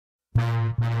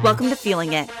Welcome to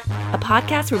Feeling It, a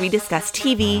podcast where we discuss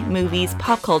TV, movies,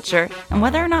 pop culture, and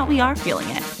whether or not we are feeling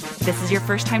it. If this is your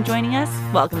first time joining us,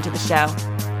 welcome to the show.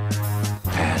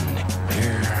 And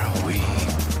here we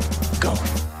go.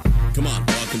 Come on,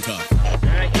 walk and talk. All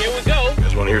right, here we go. You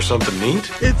guys want to hear something neat?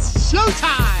 It's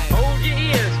showtime. Hold your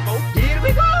ears, folks. Here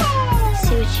we go.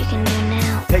 See what you can do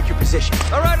now. Take your position.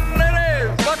 All right,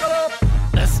 ladies, buckle up.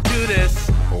 Let's do this.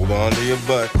 Hold on to your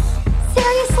butts.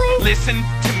 Seriously? Listen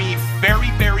to me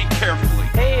very, very carefully.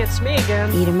 Hey, it's me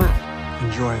again. Eat 'em up.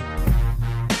 Enjoy.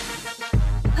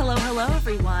 Hello,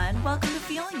 everyone. Welcome to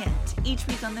Feeling It. Each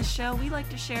week on this show, we like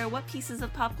to share what pieces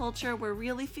of pop culture we're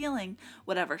really feeling.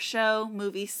 Whatever show,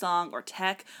 movie, song, or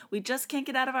tech, we just can't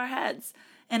get out of our heads.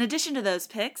 In addition to those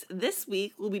picks, this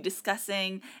week we'll be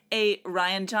discussing a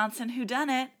Rian Johnson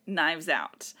whodunit, Knives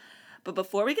Out. But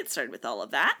before we get started with all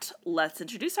of that, let's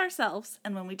introduce ourselves.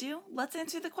 And when we do, let's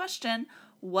answer the question,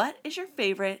 what is your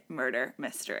favorite murder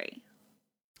mystery?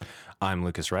 I'm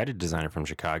Lucas Wright, a designer from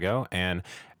Chicago, and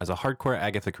as a hardcore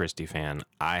Agatha Christie fan,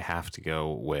 I have to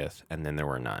go with And Then There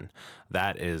Were None.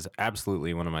 That is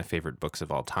absolutely one of my favorite books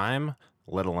of all time,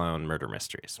 let alone murder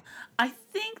mysteries. I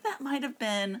think that might have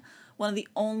been one of the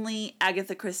only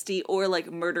Agatha Christie or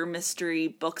murder mystery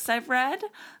books I've read.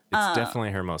 It's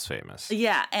definitely her most famous.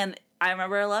 Yeah, and I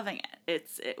remember loving it.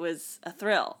 It was a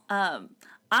thrill.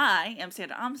 I am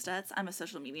Sandra Amstutz. I'm a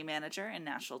social media manager in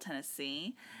Nashville,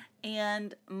 Tennessee.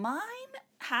 And mine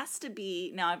has to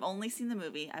be, now I've only seen the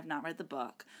movie, I've not read the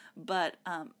book, but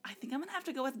I think I'm going to have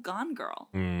to go with Gone Girl.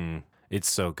 It's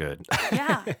so good.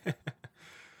 Yeah.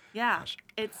 Yeah,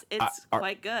 it's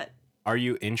quite good. Are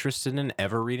you interested in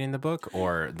ever reading the book,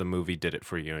 or the movie did it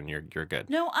for you and you're good?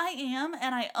 No, I am,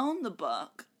 and I own the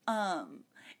book.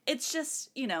 It's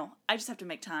just, I just have to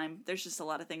make time. There's just a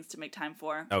lot of things to make time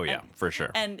for. Oh, yeah, for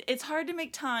sure. And it's hard to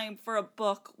make time for a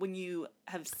book when you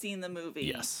have seen the movie.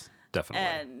 Yes, definitely.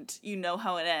 And you know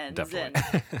how it ends.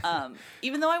 Definitely. And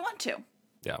even though I want to.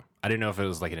 Yeah. I didn't know if it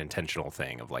was an intentional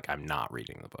thing of I'm not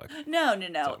reading the book. No.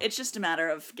 So. It's just a matter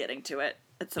of getting to it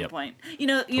at some point.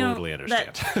 Totally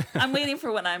understand. I'm waiting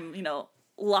for when I'm,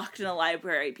 locked in a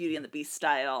library, Beauty and the Beast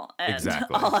style, and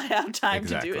Exactly. all I have time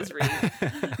to do is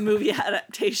read movie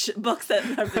adaptation books that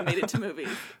have been made into movies.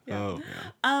 Yeah. Oh,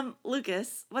 yeah.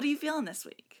 Lucas, what are you feeling this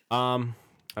week? I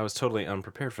was totally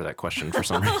unprepared for that question for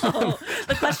some reason.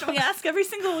 The question we ask every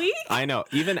single week? I know.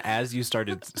 Even as you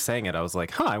started saying it, I was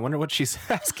like, I wonder what she's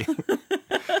asking.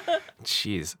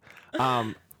 Jeez.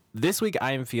 This week,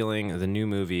 I am feeling the new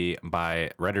movie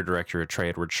by writer-director Trey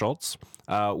Edward Schultz,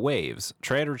 Waves.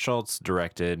 Trey Edward Schultz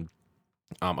directed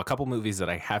a couple movies that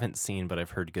I haven't seen, but I've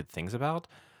heard good things about.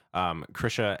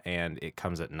 Krisha and It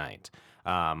Comes at Night.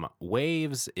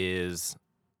 Waves is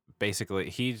basically,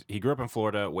 he grew up in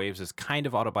Florida. Waves is kind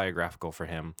of autobiographical for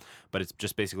him, but it's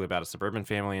just basically about a suburban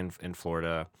family in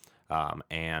Florida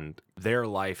and their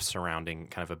life surrounding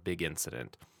kind of a big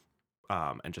incident.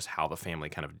 And just how the family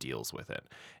kind of deals with it.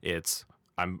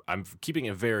 I'm keeping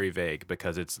it very vague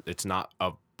because it's not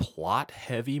a plot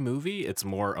heavy movie. It's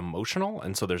more emotional,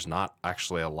 and so there's not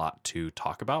actually a lot to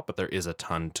talk about, but there is a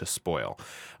ton to spoil.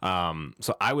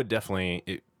 So I would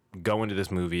definitely go into this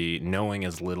movie knowing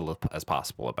as little as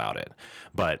possible about it,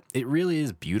 but it really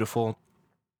is beautiful.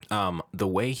 The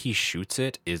way he shoots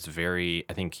it is very,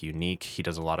 I think, unique. He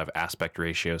does a lot of aspect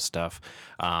ratio stuff.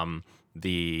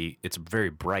 It's very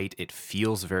bright. It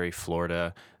feels very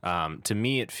Florida. To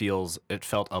me, it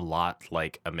felt a lot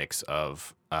like a mix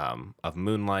of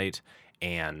Moonlight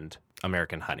and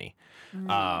American Honey.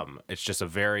 It's just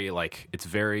it's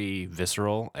very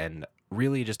visceral and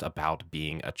really just about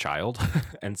being a child.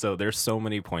 And so there's so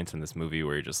many points in this movie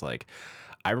where you're just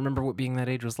I remember what being that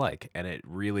age was like, and it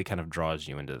really kind of draws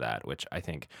you into that, which I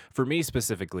think for me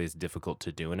specifically is difficult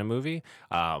to do in a movie,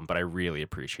 but I really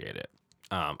appreciate it.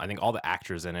 I think all the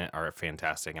actors in it are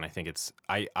fantastic, and I think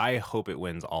I hope it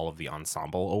wins all of the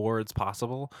ensemble awards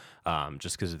possible,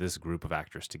 just because this group of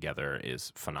actors together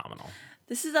is phenomenal.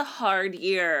 This is a hard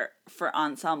year for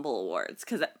ensemble awards,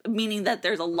 meaning that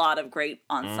there's a lot of great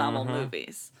ensemble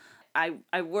movies.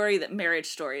 I worry that Marriage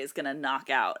Story is going to knock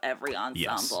out every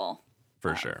ensemble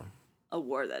for sure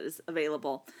award that is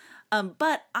available.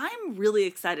 But I'm really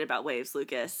excited about Waves,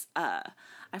 Lucas.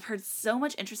 I've heard so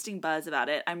much interesting buzz about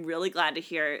it. I'm really glad to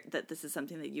hear that this is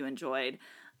something that you enjoyed.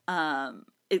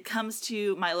 It comes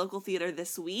to my local theater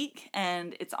this week,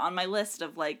 and it's on my list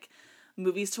of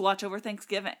movies to watch over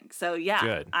Thanksgiving. So yeah,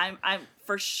 Good. I'm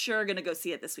for sure gonna go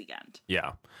see it this weekend.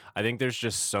 Yeah. I think there's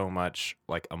just so much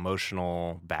like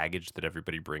emotional baggage that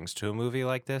everybody brings to a movie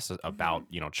like this about,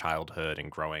 childhood and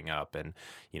growing up and,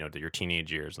 your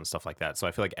teenage years and stuff like that. So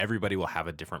I feel like everybody will have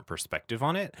a different perspective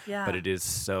on it. Yeah. But it is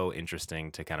so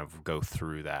interesting to kind of go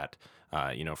through that,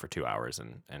 for 2 hours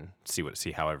and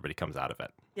see how everybody comes out of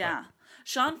it. Yeah.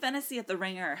 Sean Fennessy at The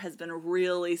Ringer has been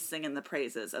really singing the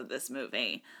praises of this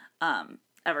movie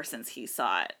ever since he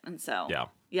saw it. And so,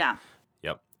 yeah.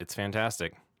 Yep. It's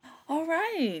fantastic. All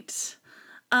right.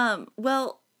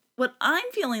 Well, what I'm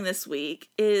feeling this week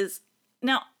is,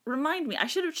 now remind me, I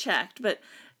should have checked, but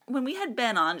when we had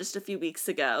Ben on just a few weeks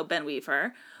ago, Ben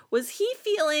Weaver, was he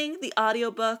feeling the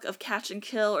audiobook of Catch and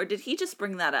Kill, or did he just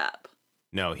bring that up?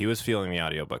 No, he was feeling the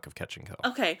audiobook of Catch and Kill.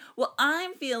 Okay, well,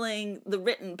 I'm feeling the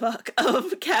written book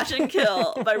of Catch and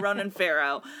Kill by Ronan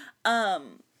Farrow.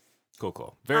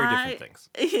 Cool. Very different things.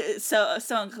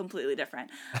 So completely different.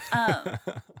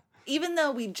 Even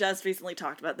though we just recently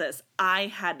talked about this, I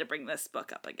had to bring this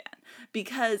book up again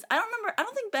because I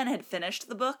don't think Ben had finished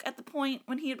the book at the point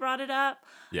when he had brought it up.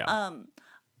 Yeah.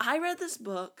 I read this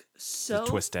book so...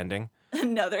 The twist ending?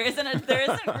 No, there isn't.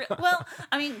 Well,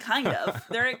 I mean, kind of.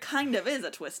 There kind of is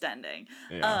a twist ending.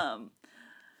 Yeah.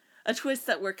 A twist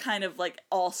that we're kind of like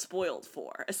all spoiled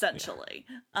for, essentially.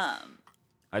 Yeah.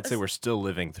 I'd say we're still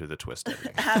living through the twist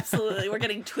ending. Absolutely. We're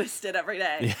getting twisted every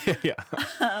day. Yeah.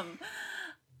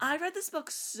 I read this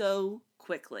book so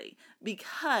quickly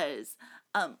because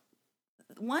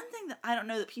one thing that I don't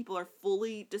know that people are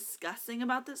fully discussing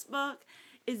about this book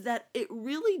is that it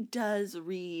really does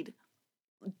read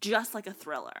just like a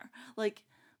thriller. Like,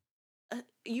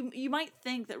 you might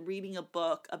think that reading a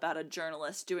book about a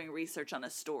journalist doing research on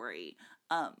a story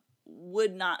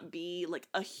would not be like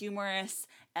a humorous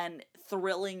and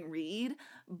thrilling read,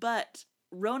 but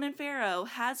Ronan Farrow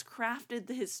has crafted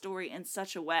his story in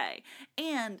such a way,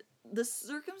 and the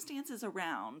circumstances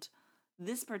around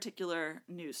this particular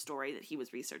news story that he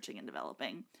was researching and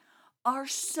developing are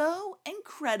so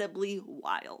incredibly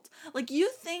wild. Like, you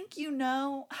think you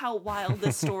know how wild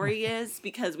this story is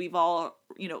because we've all,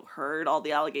 heard all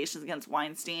the allegations against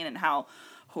Weinstein and how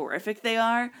horrific they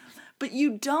are, but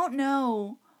you don't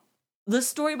know the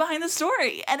story behind the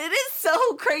story. And it is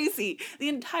so crazy. The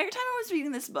entire time I was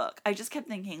reading this book, I just kept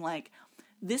thinking, like,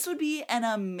 this would be an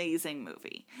amazing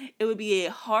movie. It would be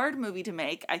a hard movie to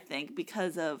make, I think,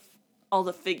 because of all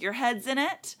the figureheads in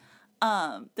it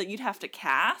that you'd have to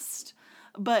cast,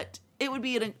 but it would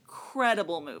be an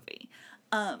incredible movie.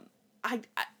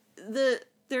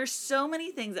 There's so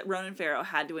many things that Ronan Farrow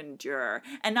had to endure,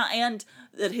 and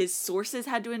that his sources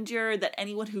had to endure, that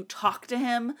anyone who talked to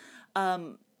him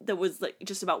that was like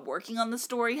just about working on the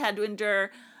story had to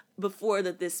endure before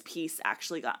that this piece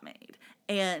actually got made.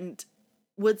 And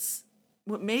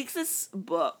what makes this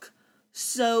book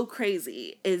so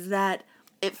crazy is that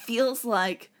it feels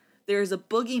like there's a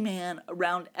boogeyman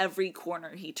around every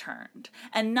corner he turned,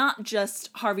 and not just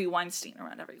Harvey Weinstein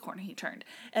around every corner he turned.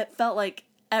 It felt like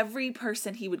every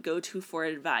person he would go to for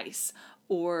advice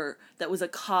or that was a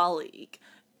colleague,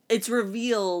 it's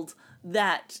revealed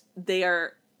that they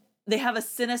have a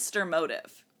sinister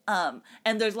motive.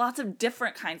 And there's lots of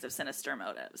different kinds of sinister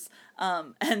motives.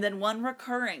 And then one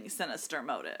recurring sinister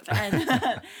motive.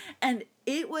 And, and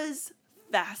it was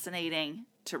fascinating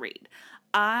to read.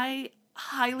 I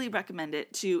highly recommend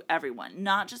it to everyone,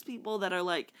 not just people that are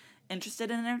like interested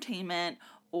in entertainment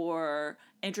or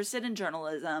interested in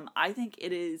journalism. I think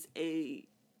it is a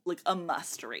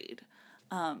must read.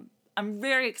 I'm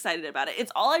very excited about it.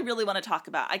 It's all I really want to talk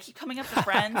about. I keep coming up to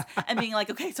friends and being like,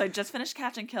 okay, so I just finished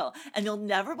Catch and Kill, and you'll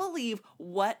never believe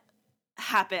what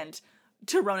happened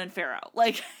to Ronan Farrow.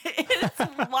 Like, it's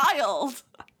wild.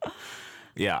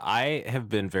 Yeah, I have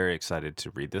been very excited to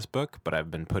read this book, but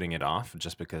I've been putting it off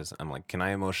just because I'm like, can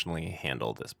I emotionally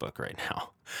handle this book right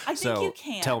now? I think you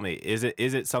can. Tell me, is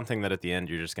it something that at the end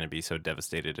you're just going to be so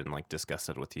devastated and like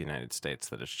disgusted with the United States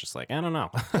that it's just like, I don't know.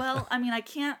 Well, I mean, I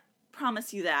can't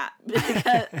promise you that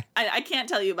because I can't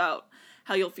tell you about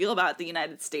how you'll feel about the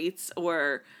United States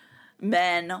or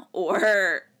men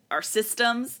or our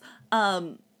systems.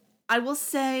 I will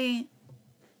say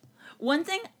one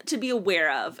thing to be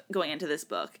aware of going into this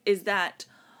book is that,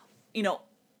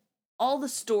 all the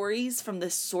stories from the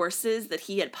sources that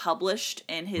he had published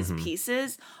in his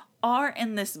pieces are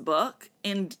in this book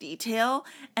in detail,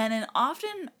 and in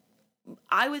often,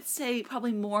 I would say,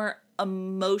 probably more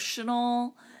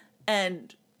emotional,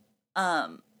 and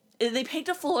they paint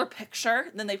a fuller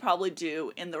picture than they probably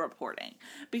do in the reporting.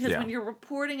 Because when you're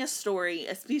reporting a story,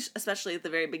 especially at the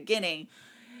very beginning,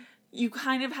 he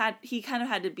kind of had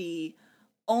to be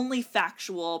only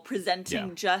factual,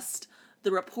 presenting just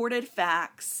the reported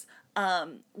facts.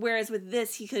 Whereas with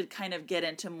this, he could kind of get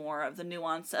into more of the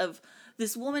nuance of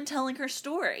this woman telling her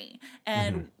story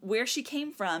and where she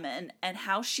came from and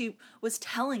how she was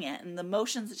telling it and the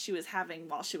emotions that she was having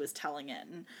while she was telling it.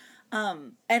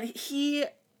 And he,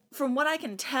 from what I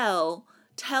can tell,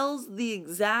 tells the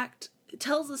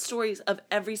stories of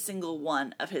every single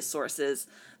one of his sources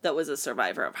that was a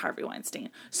survivor of Harvey Weinstein.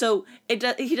 So he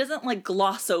doesn't like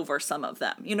gloss over some of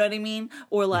them. You know what I mean?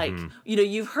 Or like, you know,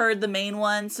 you've heard the main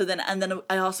one. So then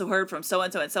I also heard from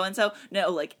so-and-so and so-and-so.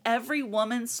 No, like every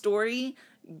woman's story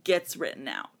gets written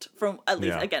out from, at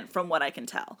least again, from what I can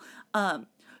tell.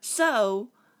 So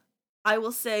I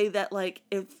will say that like,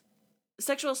 if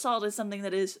sexual assault is something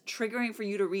that is triggering for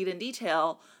you to read in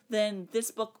detail, then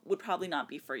this book would probably not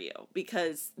be for you,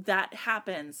 because that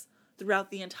happens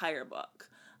throughout the entire book.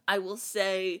 I will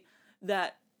say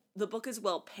that the book is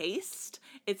well paced.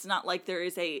 It's not like there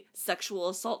is a sexual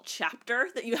assault chapter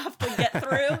that you have to get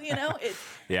through, you know?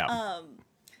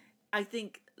 I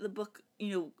think the book,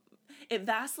 you know, it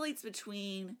vacillates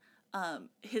between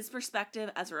his perspective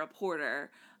as a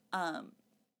reporter,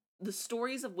 the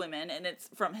stories of women, and it's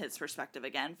from his perspective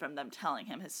again, from them telling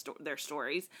him their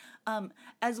stories,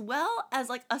 as well as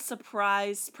like a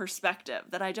surprise perspective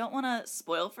that I don't want to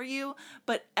spoil for you,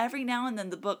 but every now and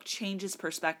then the book changes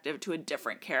perspective to a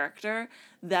different character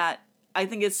that I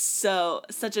think is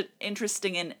such an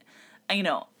interesting and, you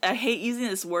know, I hate using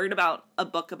this word about a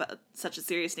book about such a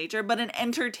serious nature, but an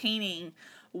entertaining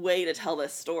way to tell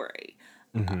this story.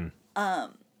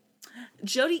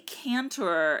 Jodi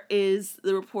Kantor is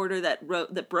the reporter that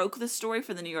broke the story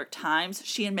for the New York Times.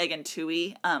 She and Megan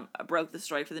Twohey broke the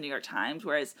story for the New York Times,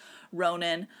 whereas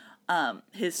Ronan,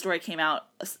 his story came out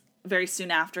very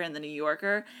soon after in the New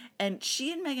Yorker. And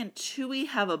she and Megan Twohey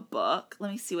have a book.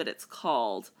 Let me see what it's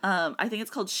called. I think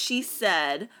it's called She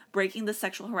Said: Breaking the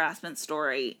Sexual Harassment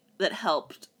Story That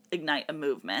Helped Ignite a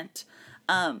Movement.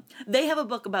 They have a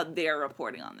book about their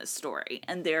reporting on this story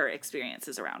and their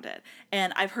experiences around it.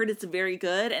 And I've heard it's very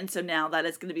good. And so now that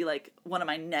is going to be like one of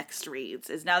my next reads,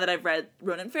 is now that I've read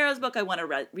Ronan Farrow's book, I want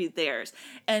to read theirs.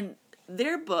 And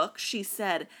their book, She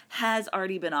Said, has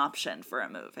already been optioned for a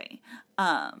movie.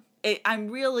 I'm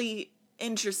really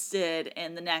interested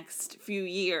in the next few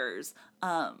years,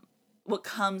 what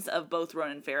comes of both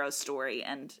Ronan Farrow's story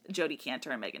and Jodi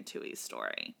Kantor and Megan Twohey's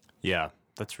story. Yeah,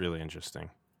 that's really interesting.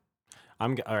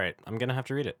 All right. I'm gonna have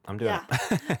to read it. I'm doing it.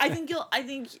 I think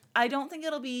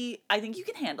you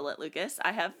can handle it, Lucas.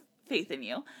 I have faith in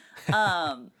you.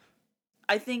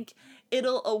 I think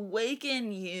it'll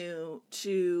awaken you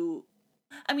to,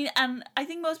 and I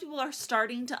think most people are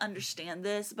starting to understand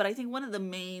this, but I think one of the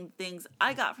main things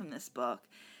I got from this book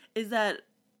is that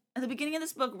at the beginning of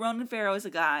this book, Ronan Farrow is a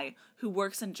guy who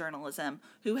works in journalism,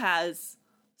 who has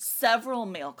several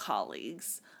male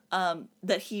colleagues,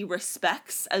 that he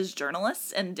respects as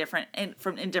journalists in different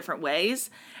ways.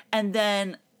 And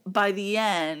then by the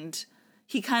end,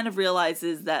 he kind of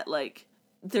realizes that like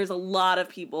there's a lot of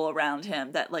people around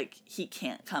him that like he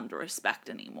can't come to respect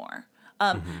anymore.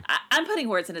 I'm putting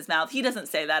words in his mouth. He doesn't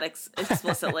say that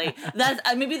explicitly. That's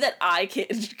maybe that I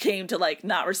came to like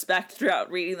not respect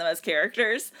throughout reading them as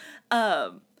characters.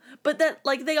 But that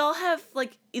like they all have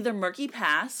like either murky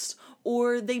past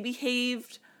or they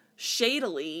behaved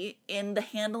shadily in the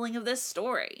handling of this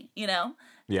story, you know?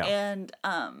 Yeah. And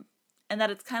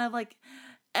that it's kind of like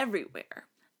everywhere.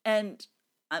 And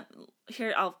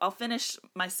here, I'll finish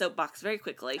my soapbox very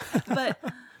quickly. But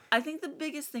I think the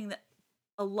biggest thing that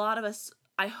a lot of us,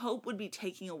 I hope, would be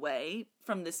taking away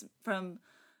from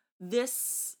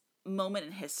this moment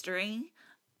in history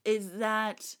is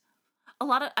that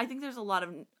I think there's a lot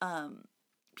of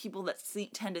people that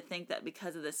tend to think that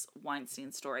because of this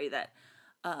Weinstein story that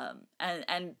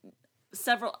and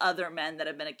several other men that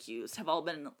have been accused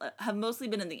have mostly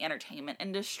been in the entertainment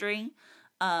industry,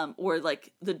 or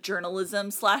like the journalism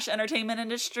 / entertainment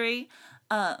industry.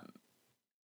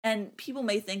 And people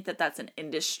may think that that's an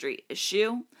industry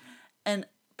issue. And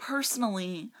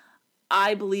personally,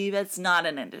 I believe it's not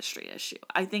an industry issue.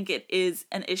 I think it is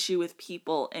an issue with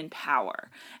people in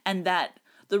power. And that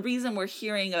the reason we're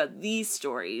hearing about these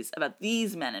stories, about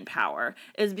these men in power,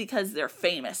 is because they're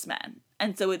famous men.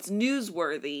 And so it's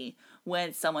newsworthy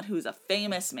when someone who's a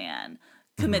famous man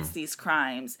commits these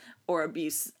crimes or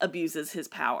abuses his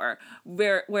power.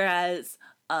 Whereas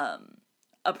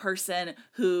a person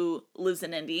who lives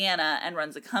in Indiana and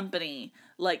runs a company,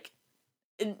 like,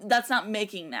 that's not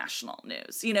making national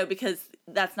news, you know, because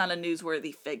that's not a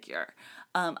newsworthy figure.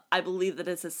 I believe that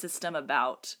it's a system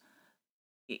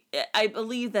I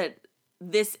believe that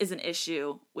this is an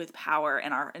issue with power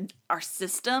in our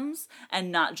systems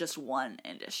and not just one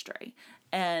industry.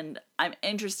 And I'm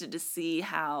interested to see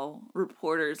how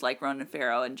reporters like Ronan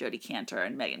Farrow and Jodie Cantor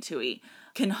and Megan Twohey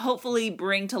can hopefully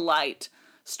bring to light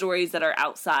stories that are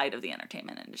outside of the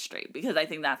entertainment industry, because I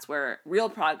think that's where real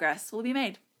progress will be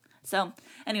made. So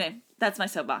anyway, that's my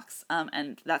soapbox,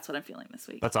 and that's what I'm feeling this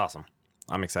week. That's awesome.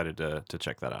 I'm excited to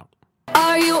check that out.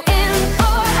 Are you in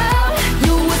or out?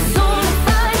 You will soon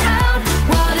find out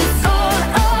what it's all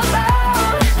about.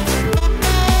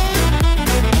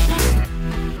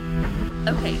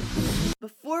 Okay,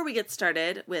 before we get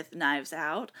started with Knives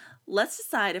Out, let's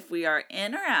decide if we are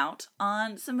in or out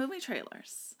on some movie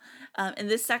trailers. In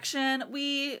this section,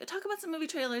 we talk about some movie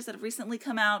trailers that have recently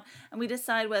come out, and we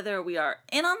decide whether we are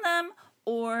in on them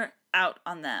or out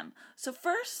on them. So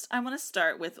first, I want to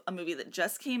start with a movie that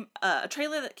just a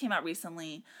trailer that came out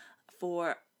recently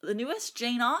for the newest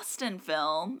Jane Austen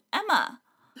film, Emma.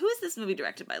 Who is this movie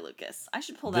directed by, Lucas? I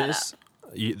should pull that up.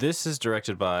 This is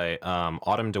directed by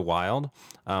Autumn de Wilde.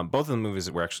 Both of the movies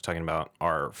that we're actually talking about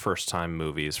are first-time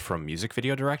movies from music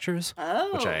video directors,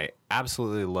 which I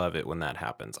absolutely love it when that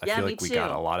happens. I feel like we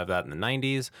got a lot of that in the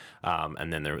 90s,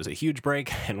 and then there was a huge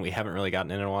break, and we haven't really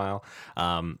gotten in a while.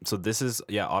 So this is,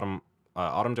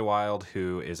 Autumn de Wilde,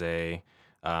 who is a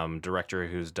director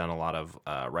who's done a lot of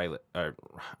Rilo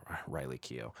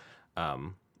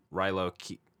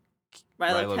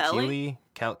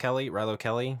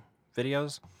Kelly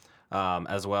videos,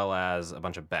 as well as a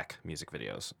bunch of Beck music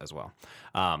videos as well.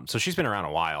 So she's been around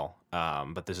a while,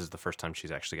 but this is the first time she's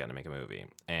actually gotten to make a movie.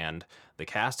 And the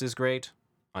cast is great.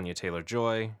 Anya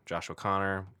Taylor-Joy, Josh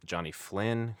O'Connor, Johnny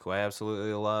Flynn, who I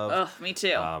absolutely love. Oh, me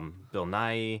too. Bill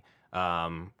Nighy,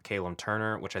 Callum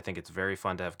Turner, which I think it's very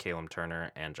fun to have Callum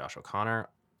Turner and Josh O'Connor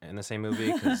in the same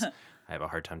movie, because I have a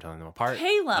hard time telling them apart.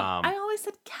 Callum. I always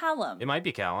said Callum. It might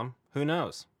be Callum. Who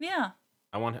knows? Yeah.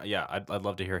 I'd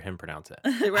love to hear him pronounce it.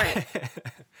 Right.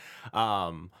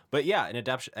 But yeah,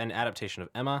 an adaptation of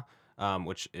Emma,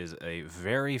 which is a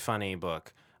very funny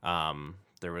book.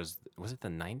 There was it the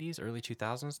 90s, early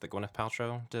 2000s that Gwyneth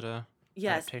Paltrow did a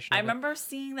adaptation of I remember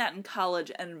seeing that in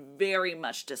college and very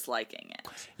much disliking it.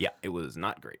 Yeah, it was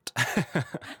not great.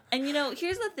 And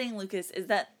here's the thing, Lucas, is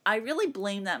that I really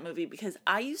blame that movie because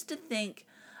I used to think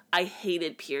I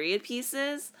hated period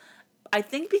pieces. I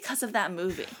think because of that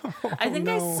movie. I think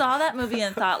I saw that movie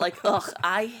and thought ugh,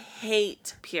 I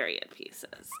hate period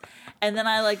pieces. And then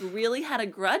I really had a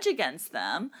grudge against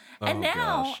them. And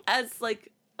now, as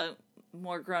a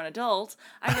more grown adult,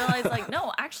 I realized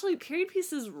no, actually period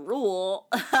pieces rule.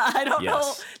 I don't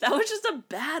know. That was just a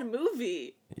bad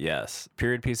movie. Yes.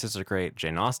 Period pieces are great.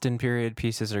 Jane Austen period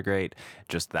pieces are great.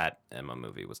 Just that Emma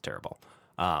movie was terrible.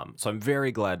 So I'm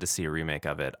very glad to see a remake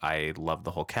of it. I love the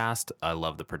whole cast. I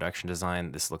love the production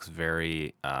design. This looks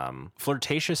very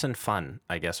flirtatious and fun,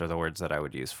 I guess, are the words that I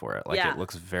would use for it. It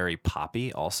looks very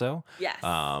poppy also. Yes.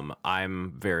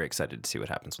 I'm very excited to see what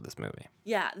happens with this movie.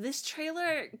 Yeah, this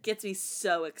trailer gets me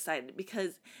so excited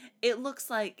because it looks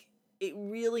like it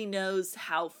really knows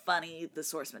how funny the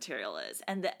source material is,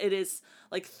 and that it is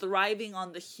thriving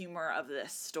on the humor of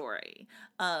this story.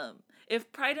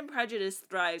 If Pride and Prejudice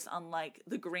thrives on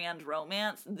the grand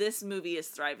romance, this movie is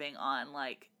thriving on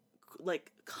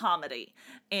comedy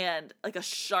and a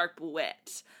sharp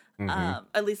wit. Mm-hmm.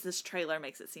 At least this trailer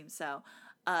makes it seem so.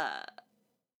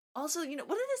 Also,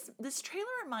 this trailer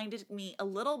reminded me a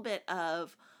little bit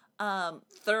of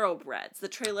Thoroughbreds. The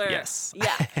trailer, yes,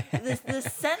 yeah, the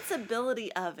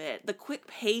sensibility of it, the quick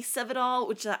pace of it all,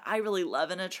 which I really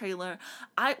love in a trailer.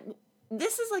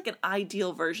 This is an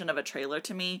ideal version of a trailer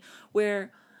to me,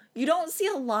 where you don't see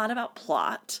a lot about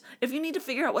plot. If you need to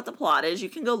figure out what the plot is, you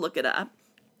can go look it up.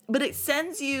 But it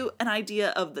sends you an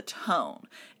idea of the tone.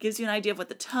 It gives you an idea of what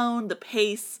the tone, the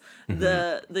pace,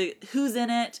 the who's in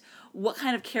it, what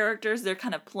kind of characters they're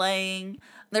kind of playing.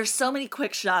 There's so many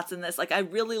quick shots in this. I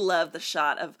really love the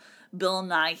shot of Bill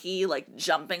Nighy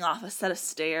jumping off a set of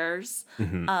stairs.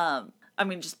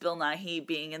 Just Bill Nighy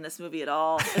being in this movie at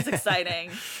all is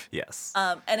exciting. Yes.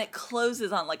 And it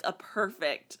closes on a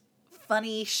perfect,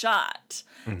 funny shot.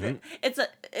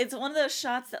 It's one of those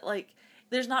shots that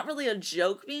there's not really a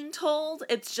joke being told.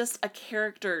 It's just a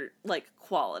character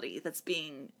quality that's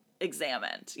being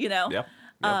examined. Yep.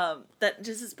 That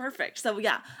just is perfect. So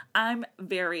yeah, I'm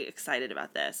very excited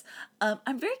about this.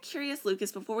 I'm very curious,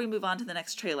 Lucas, before we move on to the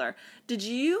next trailer, did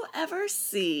you ever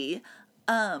see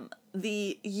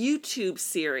the YouTube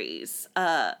series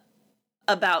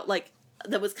about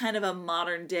that was kind of a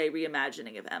modern day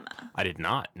reimagining of Emma? I did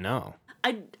not. No.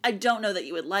 I don't know that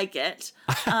you would like it.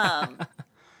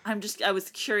 I was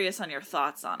curious on your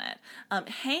thoughts on it.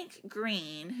 Hank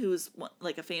Green, who's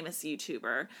like a famous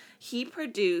YouTuber, he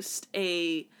produced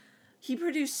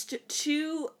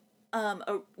two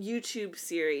a YouTube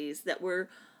series that were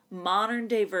modern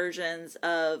day versions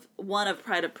of one of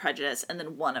Pride and Prejudice and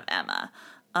then one of Emma.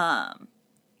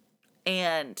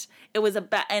 And it was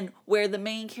and where the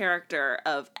main character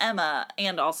of Emma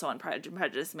and also on Pride and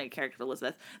Prejudice, the main character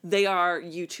Elizabeth, they are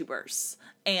YouTubers,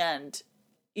 and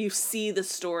you see the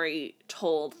story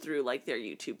told through like their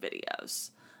YouTube videos.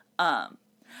 I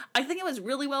think it was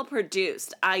really well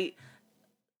produced. I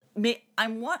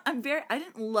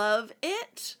didn't love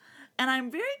it, and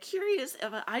I'm very curious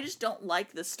if I just don't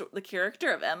like the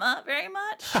character of Emma very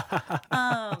much.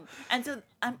 And so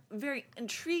I'm very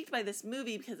intrigued by this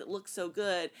movie because it looks so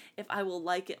good. If I will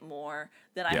like it more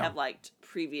than I have liked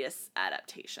previous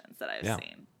adaptations that I've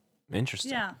seen.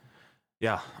 Interesting. Yeah.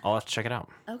 Yeah, I'll have to check it out.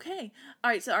 Okay. All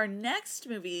right. So our next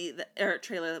movie or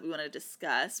trailer that we want to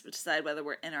discuss, to decide whether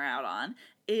we're in or out on,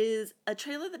 is a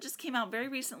trailer that just came out very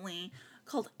recently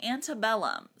called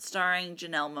Antebellum, starring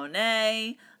Janelle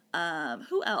Monáe.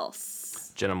 Who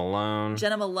else? Jenna Malone.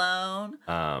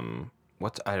 I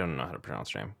don't know how to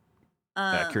pronounce her name.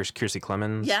 Kiersey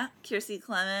Clemens. Yeah, Kiersey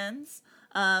Clemens.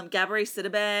 Gabourey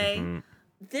Sidibe. Mm-hmm.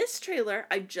 This trailer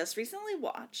I just recently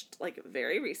watched, like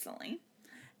very recently,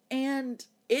 and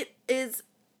it is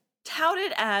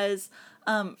touted as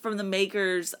from the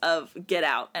makers of Get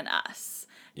Out and Us.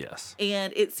 Yes.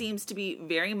 And it seems to be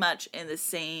very much in the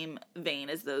same vein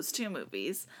as those two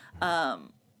movies. I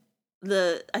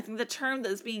think the term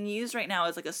that's being used right now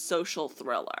is like a social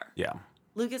thriller. Yeah.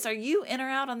 Lucas, are you in or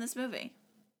out on this movie?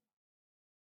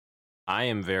 I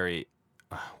am very,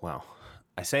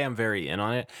 I say I'm very in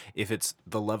on it. If it's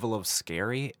the level of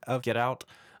scary of Get Out,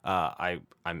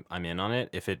 I'm in on it.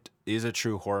 If it is a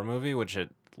true horror movie, which it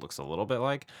looks a little bit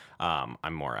like,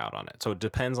 I'm more out on it. So it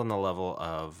depends on the level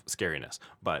of scariness.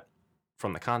 But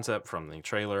from the concept, from the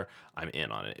trailer, I'm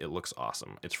in on it. It looks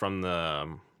awesome. It's from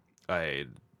the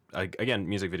again,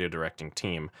 music video directing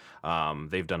team.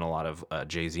 They've done a lot of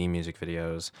Jay-Z music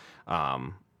videos.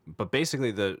 But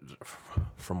basically,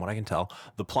 from what I can tell,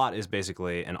 the plot is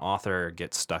basically an author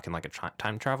gets stuck in like a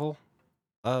time travel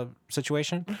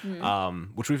situation,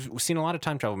 which we've seen a lot of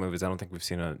time travel movies. I don't think we've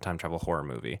seen a time travel horror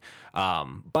movie.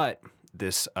 But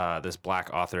this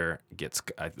black author gets,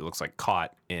 it looks like,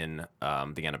 caught in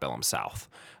the Antebellum South,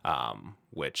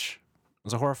 which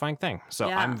was a horrifying thing. So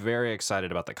Yeah. I'm very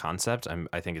excited about the concept.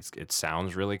 I think it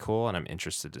sounds really cool, and I'm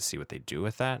interested to see what they do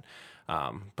with that.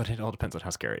 But it all depends on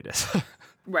how scary it is.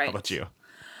 Right. How about you?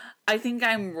 I think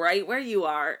I'm right where you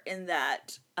are in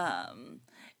that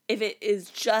if it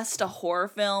is just a horror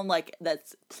film like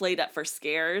that's played up for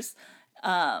scares,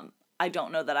 I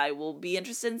don't know that I will be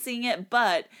interested in seeing it.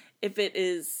 But if it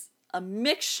is a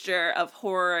mixture of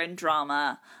horror and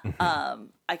drama,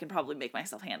 I can probably make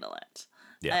myself handle it.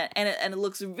 Yeah. And it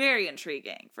looks very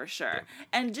intriguing for sure. Yeah.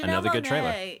 And Janelle Another good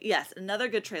trailer. Monáe, yes, another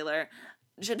good trailer.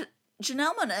 Janelle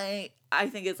Monáe, I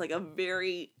think, is like a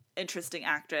very interesting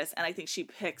actress, and I think she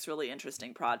picks really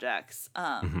interesting projects.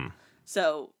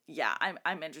 So yeah,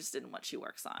 I'm interested in what she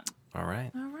works on. All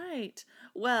right. All right.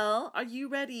 Well, are you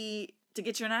ready to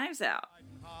get your knives out?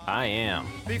 I am.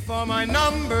 Before my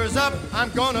number's up,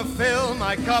 I'm gonna fill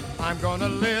my cup. I'm gonna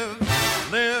live,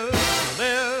 live,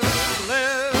 live,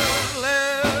 live,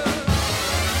 live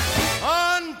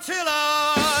until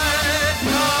I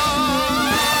die.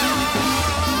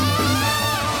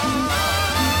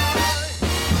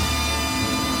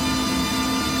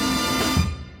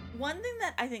 One thing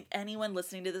that I think anyone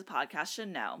listening to this podcast should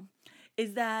know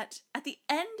is that at the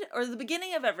end or the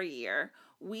beginning of every year,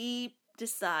 we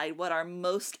decide what our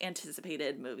most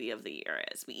anticipated movie of the year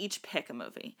is. We each pick a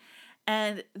movie.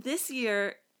 And this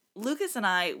year, Lucas and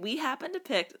I, we happened to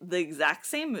pick the exact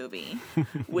same movie,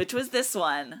 which was this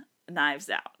one, Knives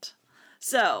Out.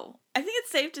 So I think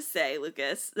it's safe to say,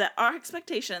 Lucas, that our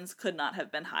expectations could not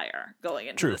have been higher going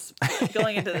into this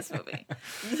movie.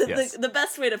 Yes. The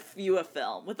best way to view a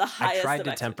film with the highest. I tried of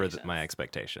to temper expectations. my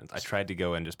expectations. I tried to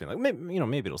go and just be like,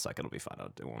 maybe it'll suck. It'll be fun.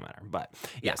 It won't matter. But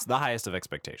yes, the highest of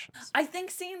expectations. I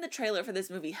think seeing the trailer for this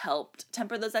movie helped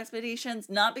temper those expectations,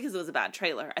 not because it was a bad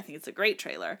trailer. I think it's a great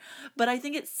trailer, but I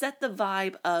think it set the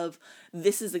vibe of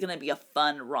this is going to be a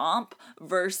fun romp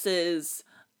versus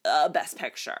Best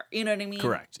Picture. You know what I mean?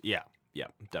 Correct. Yeah. Yeah,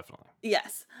 definitely.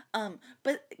 Yes.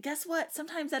 But guess what?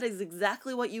 Sometimes that is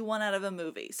exactly what you want out of a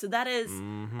movie. So that is,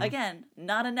 again,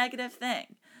 not a negative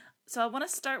thing. So I want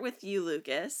to start with you,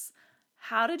 Lucas.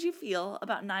 How did you feel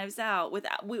about Knives Out?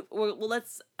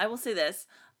 I will say this.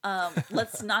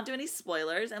 Let's not do any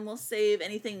spoilers, and we'll save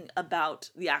anything about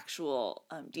the actual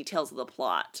details of the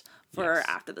plot for Yes.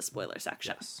 after the spoiler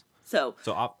section. Yes. So,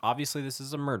 So obviously this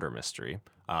is a murder mystery,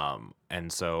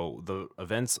 and so the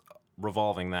events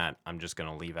revolving that I'm just going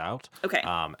to leave out. Okay.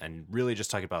 And really just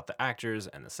talk about the actors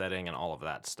and the setting and all of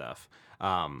that stuff.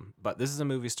 But this is a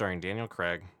movie starring Daniel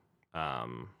Craig,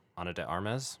 Ana de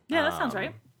Armas. yeah, that sounds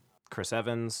right. Chris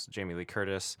Evans, Jamie Lee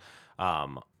Curtis,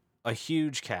 a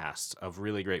huge cast of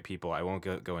really great people. I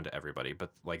won't go into everybody,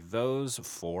 but like those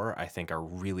four, I think are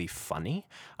really funny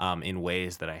in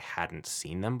ways that I hadn't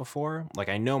seen them before. Like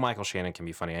I know Michael Shannon can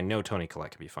be funny. I know Toni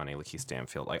Collette can be funny. Lakeith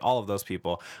Stanfield, like all of those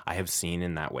people I have seen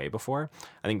in that way before.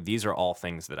 I think these are all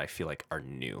things that I feel like are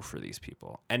new for these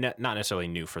people, and not necessarily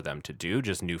new for them to do,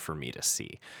 just new for me to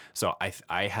see. So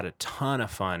I had a ton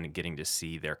of fun getting to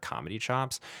see their comedy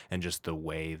chops and just the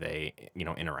way they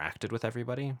interacted with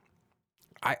everybody.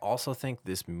 I also think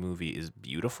this movie is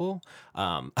beautiful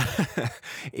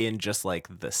in just like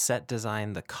the set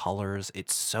design, the colors.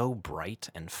 It's so bright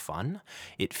and fun.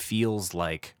 It feels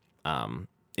like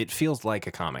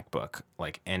a comic book,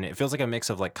 and it feels like a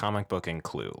mix of like comic book and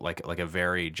Clue, like a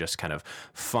very just kind of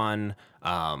fun,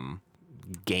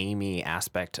 gamey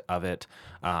aspect of it.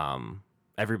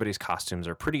 Everybody's costumes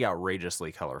are pretty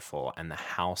outrageously colorful, and the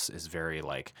house is very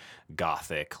like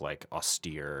gothic, like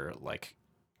austere, like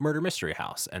murder mystery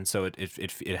house, and so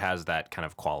it has that kind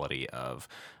of quality of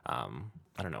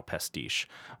I don't know, pastiche.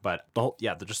 But the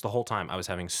whole time I was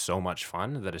having so much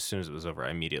fun that as soon as it was over, I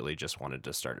immediately just wanted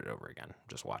to start it over again,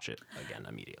 just watch it again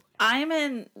immediately. I'm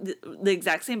in the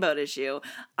exact same boat as you.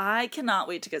 I cannot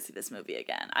wait to go see this movie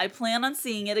again. I plan on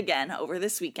seeing it again over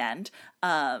this weekend,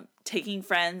 taking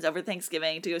friends over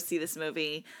Thanksgiving to go see this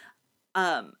movie.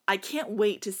 I can't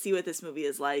wait to see what this movie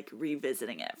is like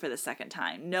revisiting it for the second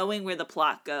time, knowing where the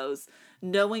plot goes,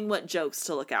 knowing what jokes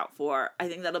to look out for. I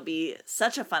think that'll be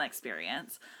such a fun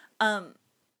experience.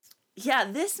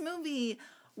 This movie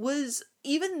was,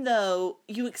 even though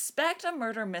you expect a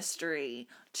murder mystery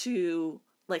to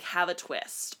like have a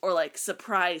twist or like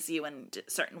surprise you in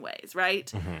certain ways, right?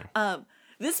 Mm-hmm.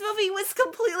 This movie was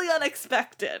completely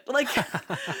unexpected. Like,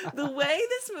 the way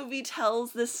this movie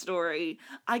tells this story,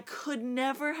 I could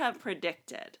never have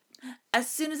predicted. As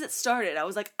soon as it started, I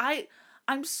was like,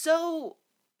 I'm so,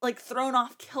 like, thrown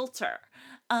off kilter.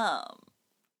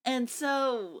 And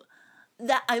so,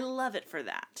 that I love it for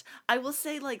that. I will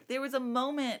say, like, there was a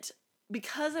moment,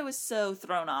 because I was so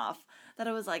thrown off, that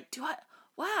I was like, this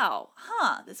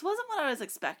wasn't what I was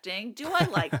expecting. Do I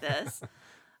like this?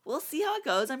 We'll see how it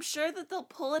goes. I'm sure that they'll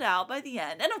pull it out by the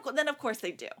end. And then, of course,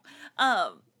 they do.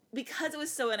 Because it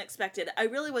was so unexpected, I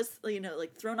really was,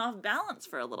 like thrown off balance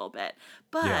for a little bit.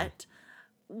 But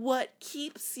what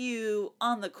keeps you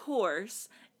on the course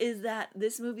is that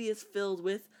this movie is filled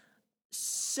with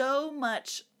so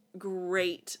much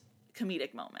great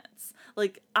comedic moments.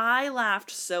 Like, I laughed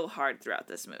so hard throughout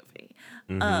this movie.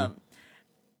 Mm-hmm.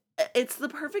 It's the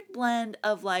perfect blend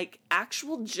of like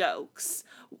actual jokes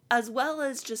as well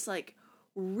as just like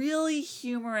really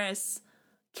humorous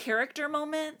character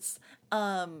moments,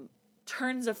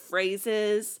 turns of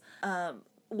phrases,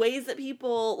 ways that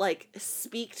people like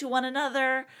speak to one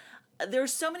another.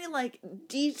 There's so many like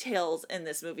details in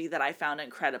this movie that I found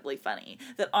incredibly funny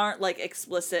that aren't like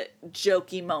explicit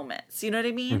jokey moments. You know what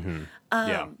I mean?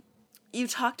 Mm-hmm. You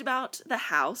talked about the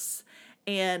house.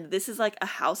 And this is like a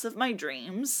house of my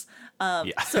dreams.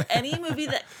 So any movie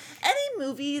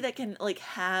that can like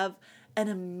have an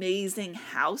amazing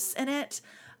house in it,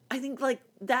 I think like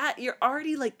that you're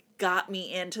already like got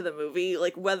me into the movie,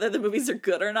 like whether the movies are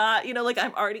good or not, like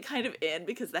I'm already kind of in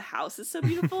because the house is so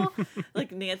beautiful.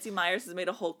 Like Nancy Meyers has made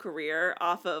a whole career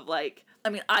off of like, I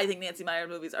mean, I think Nancy Meyers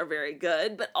movies are very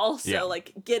good, but also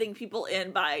like getting people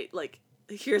in by like,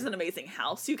 here's an amazing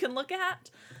house you can look at.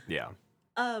 Yeah.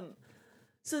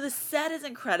 So the set is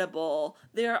incredible.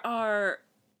 There are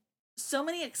so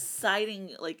many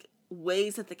exciting like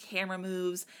ways that the camera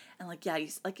moves, and like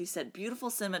you said, beautiful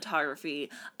cinematography.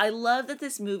 I love that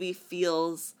this movie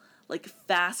feels like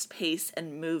fast-paced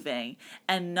and moving,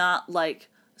 and not like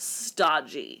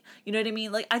stodgy. You know what I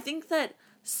mean? Like I think that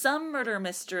some murder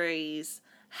mysteries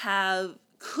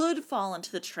could fall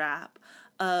into the trap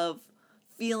of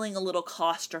feeling a little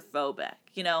claustrophobic.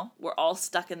 We're all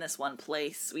stuck in this one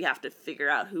place. We have to figure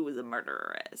out who the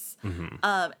murderer is.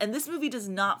 Mm-hmm. And this movie does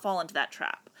not fall into that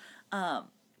trap,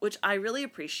 which I really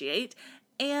appreciate.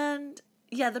 And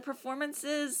the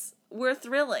performances were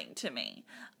thrilling to me.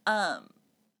 I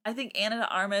think Ana de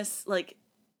Armas like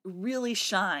really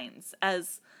shines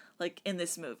as like in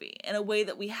this movie in a way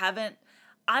that we haven't,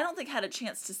 I don't think, had a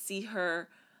chance to see her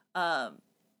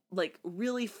like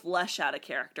really flesh out a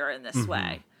character in this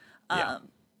way. Yeah.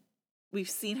 We've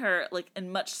seen her like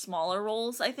in much smaller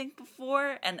roles, I think,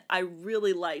 before, and I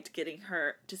really liked getting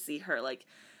her to see her like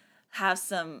have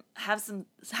something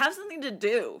to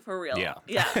do for real.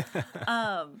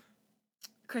 Yeah.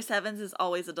 Chris Evans is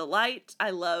always a delight.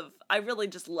 I really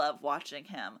just love watching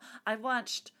him. I've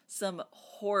watched some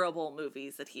horrible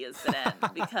movies that he has been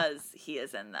in because he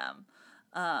is in them.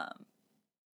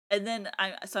 And then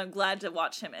I'm glad to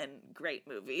watch him in great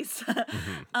movies.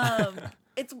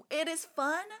 It is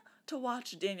fun to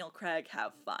watch Daniel Craig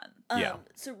have fun.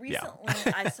 So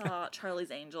recently I saw Charlie's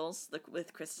Angels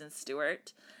with Kristen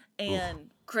Stewart, and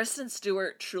Kristen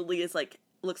Stewart truly is like,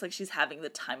 looks like she's having the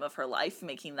time of her life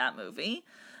making that movie.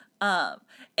 And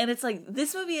it's like,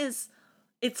 this movie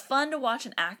it's fun to watch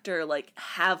an actor like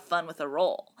have fun with a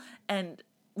role. And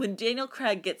when Daniel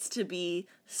Craig gets to be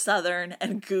Southern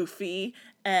and goofy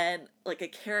and like a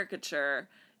caricature,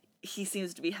 he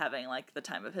seems to be having like the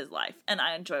time of his life, and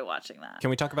I enjoy watching that.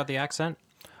 Can we talk about the accent?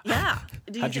 Yeah.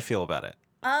 How'd you feel about it?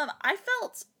 I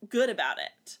felt good about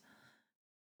it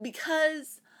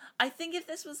because I think if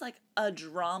this was like a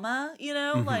drama,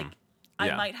 like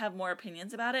I might have more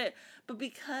opinions about it, but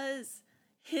because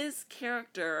his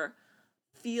character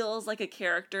feels like a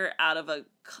character out of a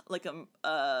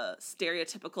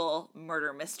stereotypical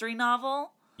murder mystery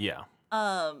novel. Yeah.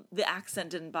 The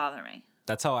accent didn't bother me.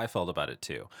 That's how I felt about it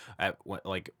too.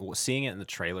 Seeing it in the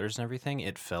trailers and everything,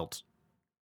 it felt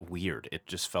weird. It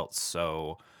just felt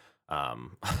so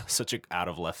such a out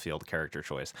of left field character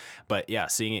choice. But yeah,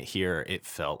 seeing it here, it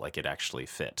felt like it actually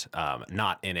fit.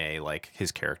 Not in a like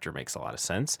his character makes a lot of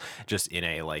sense, just in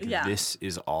a like this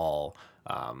is all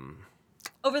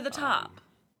over the top.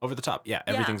 Over the top, yeah.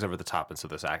 Everything's over the top, and so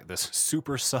this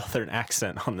super Southern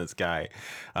accent on this guy,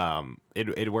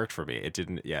 it worked for me. It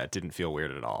didn't feel weird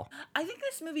at all. I think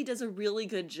this movie does a really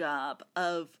good job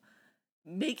of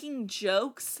making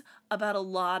jokes about a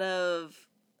lot of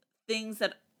things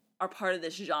that are part of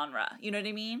this genre. You know what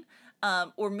I mean?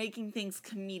 Or making things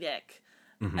comedic.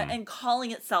 And calling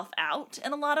itself out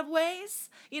in a lot of ways,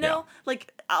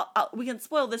 like we can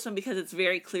spoil this one because it's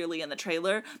very clearly in the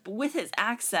trailer, but with his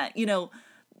accent,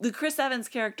 the Chris Evans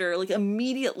character, like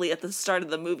immediately at the start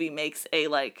of the movie makes a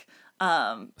like,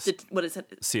 what is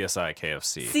it? CSI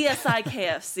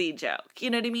KFC joke.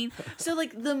 You know what I mean? So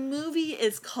like the movie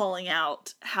is calling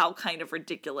out how kind of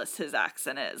ridiculous his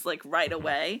accent is, like right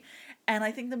away. And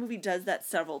I think the movie does that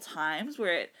several times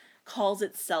where it calls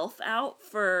itself out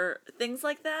for things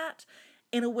like that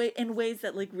in ways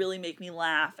that like really make me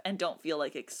laugh and don't feel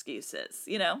like excuses,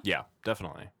 Yeah,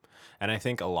 definitely. And I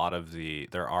think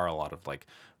there are a lot of like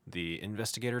the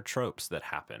investigator tropes that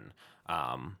happen,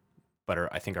 but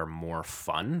I think are more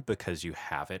fun because you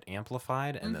have it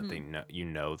amplified and that they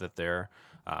know that they're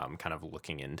kind of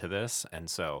looking into this. And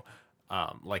so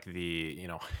like he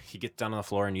gets down on the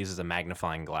floor and uses a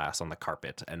magnifying glass on the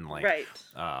carpet, and like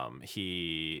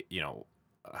he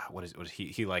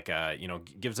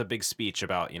gives a big speech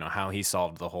about how he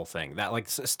solved the whole thing, that like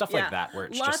stuff like that, where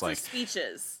it's lots just like of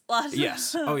speeches.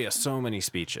 So many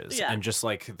speeches, and just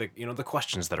like the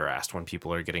questions that are asked when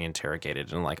people are getting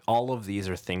interrogated, and like all of these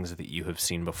are things that you have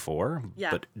seen before,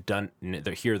 but they're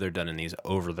done in these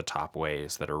over the top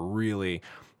ways that are really,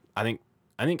 I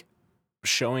think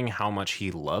showing how much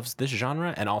he loves this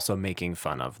genre and also making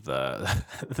fun of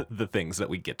the things that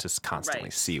we get to constantly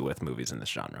see with movies in this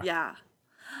genre. Yeah.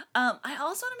 I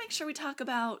also want to make sure we talk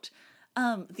about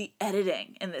the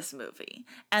editing in this movie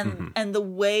and the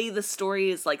way the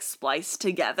story is like spliced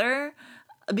together,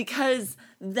 because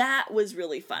that was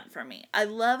really fun for me. I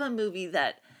love a movie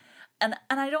that, and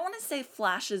I don't want to say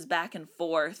flashes back and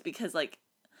forth, because like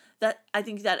that, I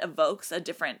think that evokes a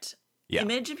different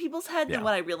image in people's head than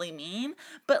what I really mean.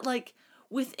 But like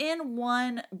within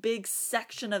one big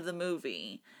section of the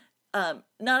movie,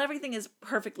 not everything is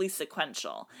perfectly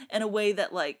sequential in a way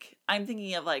that like I'm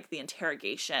thinking of like the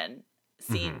interrogation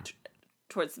scene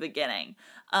towards the beginning,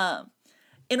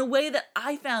 in a way that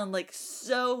I found like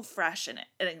so fresh and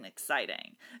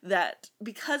exciting, that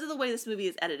because of the way this movie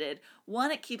is edited,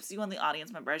 one, it keeps you on the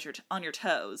audience member as you're on your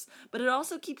toes, but it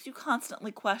also keeps you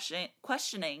constantly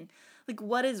questioning like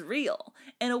what is real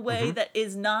in a way that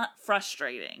is not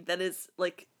frustrating, that is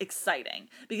like exciting,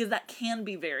 because that can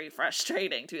be very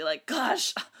frustrating to be like,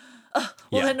 gosh,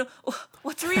 then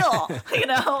what's real,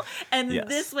 and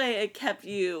this way it kept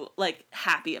you like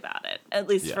happy about it, at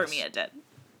least for me it did.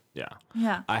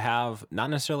 Yeah. I have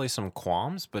not necessarily some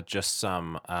qualms, but just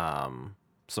some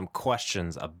some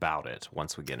questions about it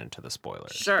once we get into the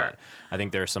spoilers. Sure. But I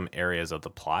think there are some areas of the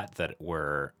plot that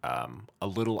were a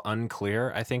little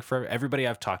unclear. I think for everybody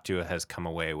I've talked to has come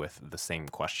away with the same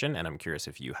question, and I'm curious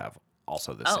if you have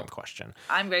also the same question.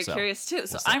 I'm very So, curious too.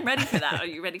 So we'll see. I'm ready for that. Are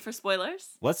you ready for spoilers?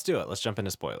 Let's do it. Let's jump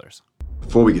into spoilers.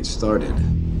 Before we get started,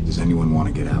 does anyone want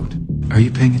to get out? Are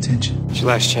you paying attention? It's your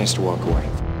last chance to walk away.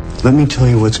 Let me tell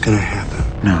you what's gonna happen.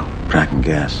 No, tracking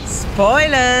gas.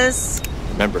 Spoilers!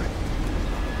 Remember,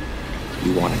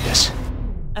 you wanted this.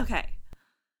 Okay.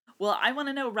 Well, I want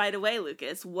to know right away,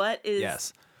 Lucas, what is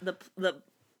Yes. the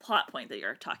plot point that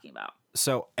you're talking about?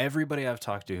 So everybody I've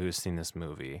talked to who's seen this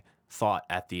movie thought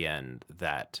at the end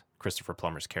that Christopher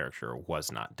Plummer's character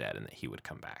was not dead and that he would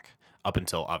come back. Up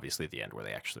until obviously the end where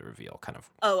they actually reveal kind of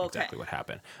exactly what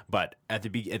happened. But at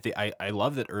I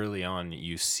love that early on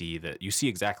you see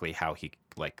exactly how he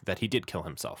that he did kill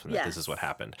himself and that this is what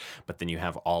happened. But then you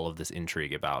have all of this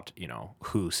intrigue about,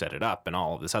 who set it up and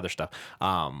all of this other stuff.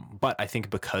 But I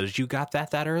think because you got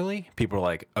that early, people are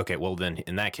like, okay, well then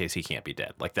in that case he can't be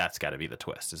dead. Like that's got to be the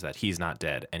twist, is that he's not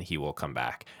dead and he will come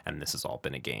back and this has all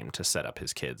been a game to set up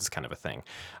his kids, kind of a thing.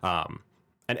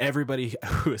 And everybody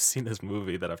who has seen this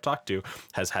movie that I've talked to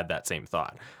has had that same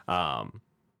thought,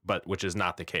 but which is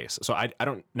not the case. So I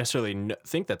don't necessarily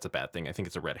think that's a bad thing. I think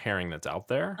it's a red herring that's out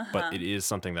there, but it is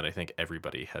something that I think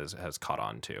everybody has caught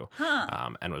on to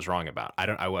and was wrong about.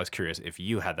 I was curious if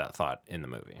you had that thought in the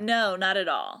movie. No, not at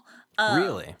all.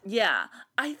 Really? Yeah.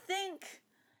 I think,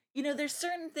 there's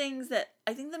certain things that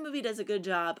I think the movie does a good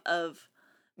job of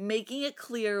making it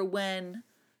clear when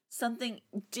something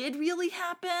did really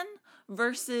happen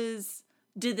versus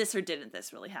did this or didn't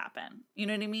this really happen? You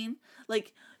know what I mean?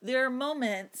 Like, there are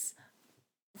moments,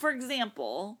 for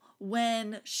example,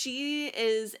 when she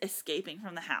is escaping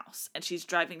from the house and she's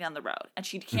driving down the road and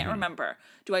she can't remember,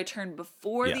 do I turn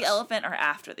before the elephant or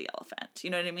after the elephant? You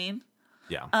know what I mean?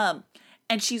 Yeah.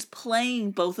 And she's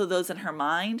playing both of those in her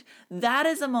mind. That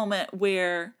is a moment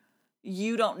where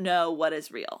you don't know what is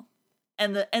real.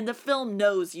 And the film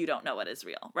knows you don't know what is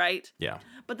real, right? Yeah.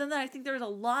 But then I think there's a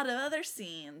lot of other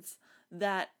scenes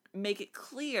that make it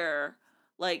clear,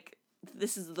 like,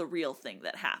 this is the real thing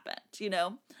that happened,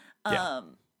 Yeah.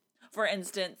 For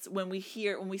instance, when we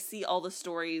see all the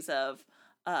stories of,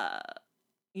 what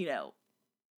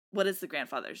is the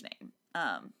grandfather's name?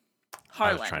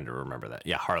 Harlan. I was trying to remember that.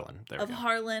 Yeah, Harlan. There we go.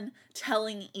 Harlan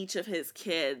telling each of his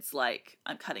kids, like,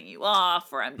 I'm cutting you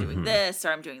off, or I'm doing this, or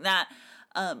I'm doing that.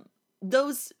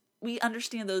 Those, we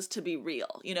understand those to be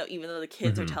real, even though the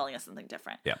kids are telling us something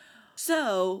different. Yeah.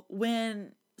 So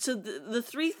the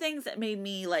three things that made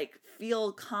me like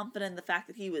feel confident in the fact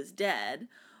that he was dead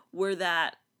were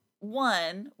that,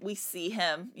 one, we see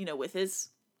him, with his,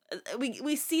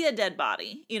 we see a dead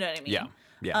body, you know what I mean? Yeah.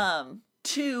 Yeah.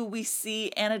 Two, we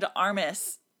see Anna de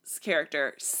Armas's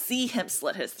character see him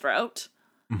slit his throat,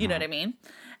 you know what I mean?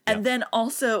 And then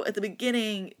also at the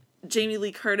beginning, Jamie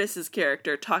Lee Curtis's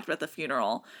character talked about the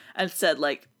funeral and said,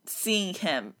 like, seeing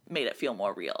him made it feel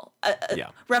more real.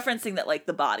 Referencing that, like,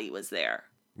 the body was there.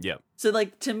 Yeah. So,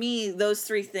 like, to me, those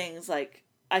three things, like,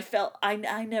 I felt, I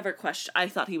never questioned, I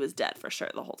thought he was dead for sure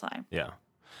the whole time. Yeah.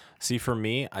 See, for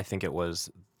me, I think it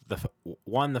was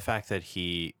the fact that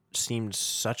he seemed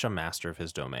such a master of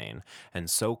his domain and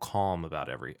so calm about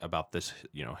this,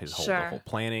 his whole, the whole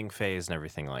planning phase and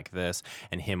everything like this,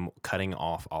 and him cutting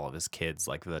off all of his kids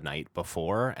like the night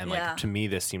before. And like, to me,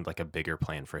 this seemed like a bigger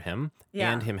plan for him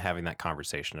and him having that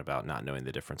conversation about not knowing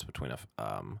the difference between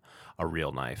a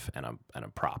real knife and a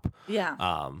prop.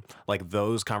 Yeah. Like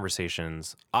those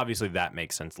conversations, obviously that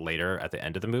makes sense later at the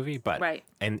end of the movie, but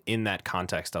and in that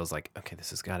context, I was like, okay,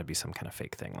 this has got to be some kind of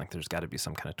fake thing. Like there's got to be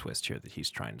some kind of twist here that he's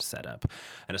trying to set up.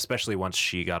 And especially once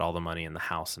she got all the money in the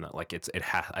house and like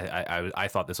I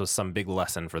thought this was some big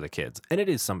lesson for the kids, and it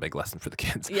is some big lesson for the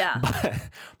kids. Yeah.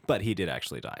 But he did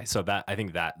actually die. So that, I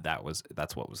think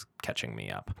that's what was catching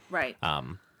me up. Right.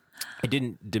 It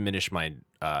didn't diminish my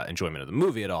enjoyment of the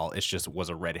movie at all. It just was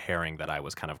a red herring that I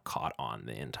was kind of caught on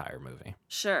the entire movie.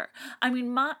 Sure. I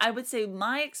mean, I would say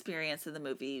my experience of the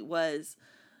movie was,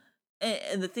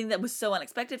 and the thing that was so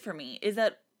unexpected for me is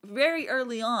that very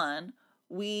early on,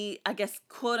 we, I guess,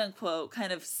 quote unquote,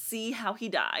 kind of see how he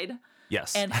died.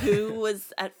 Yes. And who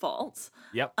was at fault.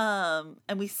 Yep.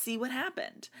 And we see what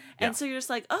happened. And so you're just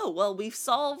like, oh, well, we've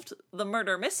solved the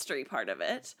murder mystery part of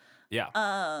it.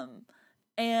 Yeah.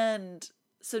 And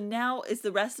so now is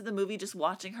the rest of the movie just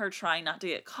watching her trying not to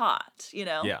get caught,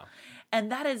 Yeah.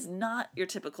 And that is not your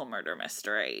typical murder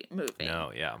mystery movie.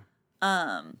 No, yeah.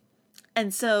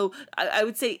 And so I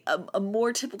would say a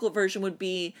more typical version would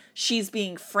be she's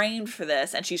being framed for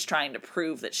this and she's trying to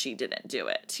prove that she didn't do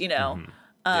it,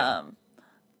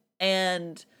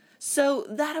 And so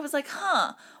that I was like,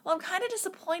 well, I'm kind of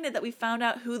disappointed that we found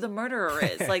out who the murderer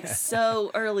is, like,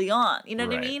 so early on. You know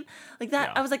what I Right. mean? Like that,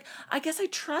 Yeah. I was like, I guess I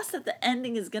trust that the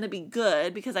ending is going to be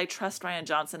good because I trust Rian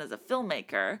Johnson as a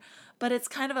filmmaker, but it's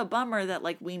kind of a bummer that,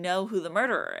 like, we know who the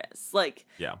murderer is. Like,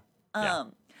 Yeah.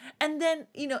 and then,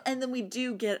 and then we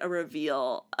do get a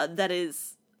reveal that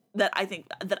I think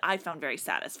that I found very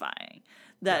satisfying,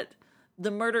 that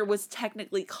the murder was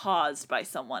technically caused by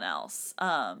someone else.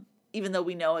 Even though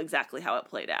we know exactly how it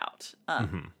played out.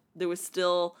 There was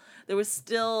still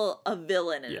a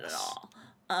villain in it Yes. all.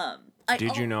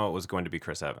 Did you know it was going to be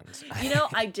Chris Evans?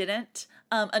 I didn't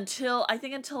until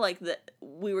like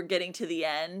we were getting to the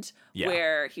end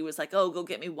where he was like, "Oh, go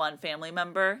get me one family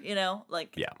member,"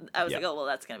 like I was like, "Oh, well,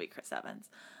 that's gonna be Chris Evans."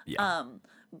 Yeah.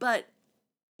 But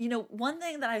one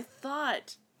thing that I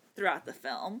thought throughout the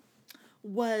film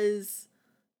was,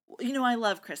 I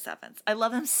love Chris Evans. I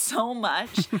love him so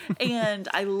much, and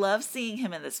I love seeing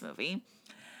him in this movie.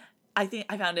 I think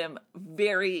I found him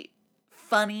very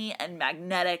funny and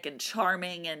magnetic and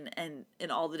charming and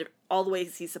in all the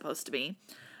ways he's supposed to be.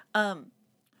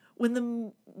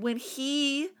 When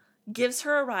he gives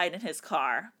her a ride in his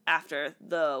car after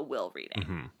the will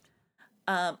reading,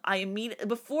 I immediately,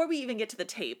 before we even get to the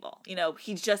table,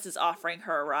 he just is offering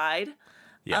her a ride.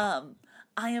 Yeah.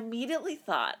 I immediately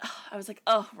thought, I was like,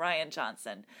 oh, Rian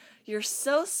Johnson, you're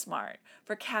so smart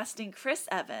for casting Chris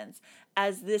Evans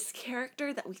as this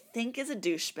character that we think is a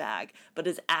douchebag, but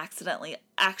is actually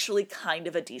kind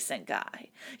of a decent guy.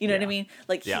 You know what I mean?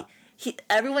 Like,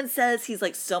 everyone says he's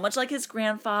like so much like his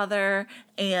grandfather,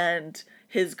 and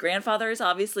his grandfather is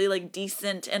obviously like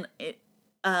decent,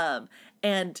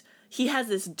 and he has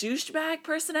this douchebag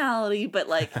personality, but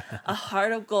like a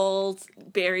heart of gold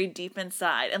buried deep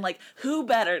inside. And like, who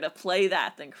better to play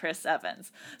that than Chris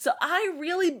Evans? So I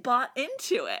really bought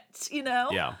into it,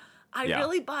 Yeah. I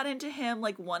really bought into him,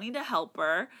 like, wanting to help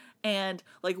her and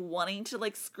like wanting to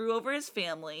like screw over his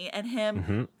family, and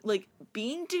him like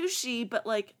being douchey, but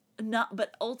like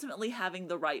but ultimately having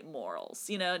the right morals,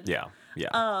 Yeah.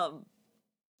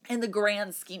 in the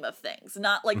grand scheme of things.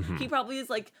 Not like he probably is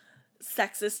like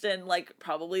sexist and like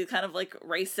probably kind of like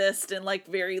racist and like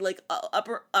very like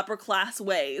upper class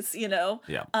ways, Yeah.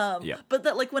 But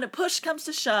that like when a push comes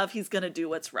to shove, he's gonna do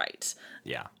what's right.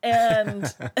 Yeah.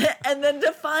 And and then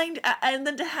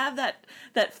to have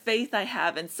that faith I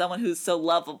have in someone who's so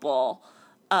lovable,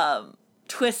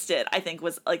 twisted, I think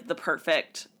was like the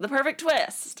perfect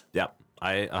twist. Yep.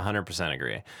 I 100%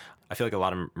 agree. I feel like a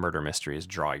lot of murder mysteries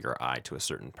draw your eye to a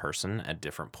certain person at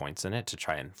different points in it to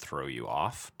try and throw you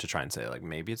off, to try and say, like,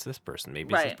 maybe it's this person,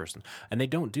 maybe it's this person. And they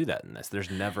don't do that in this. There's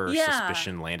never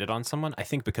suspicion landed on someone, I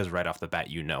think because right off the bat,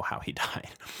 you know how he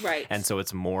died. Right. And so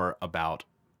it's more about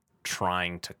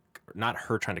not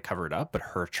her trying to cover it up, but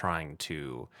her trying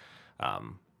to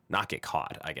not get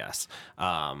caught, I guess,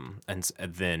 and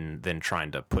then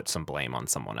trying to put some blame on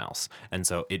someone else. And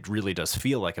so it really does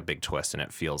feel like a big twist, and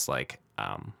it feels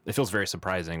very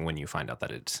surprising when you find out that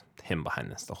it's him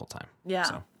behind this the whole time. Yeah.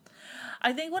 So.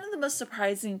 I think one of the most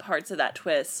surprising parts of that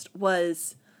twist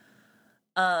was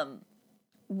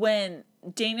when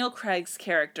Daniel Craig's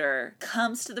character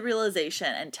comes to the realization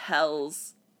and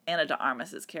tells Ana de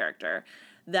Armas's character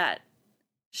that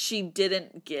she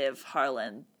didn't give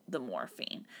Harlan the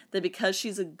morphine, that because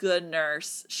she's a good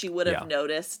nurse, she would have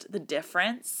noticed the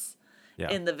difference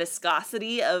in the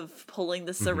viscosity of pulling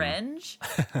the syringe.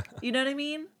 You know what I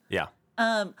mean? Yeah.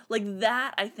 Like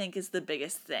that, I think, is the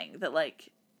biggest thing, that like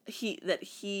she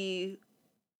didn't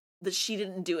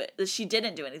do it, that she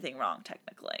didn't do anything wrong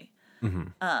technically.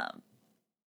 And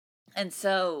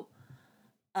so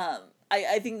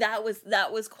I think that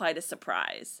was quite a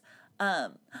surprise.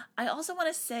 I also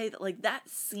want to say that like that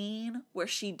scene where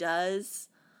she does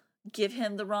give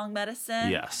him the wrong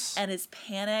medicine, and is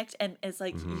panicked and is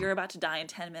like, you're about to die in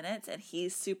 10 minutes, and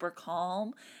he's super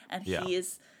calm, and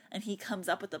he comes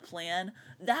up with a plan.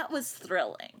 That was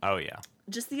thrilling. Oh yeah.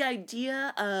 Just the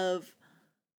idea of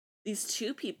these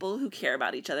two people who care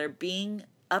about each other being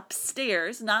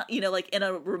upstairs, not, like in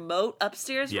a remote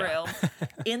upstairs room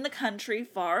in the country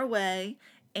far away,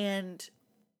 and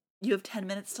you have 10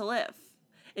 minutes to live.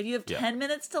 If you have 10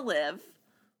 minutes to live,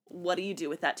 what do you do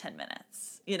with that 10 minutes?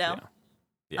 Yeah.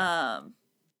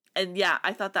 And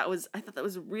I thought that was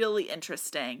really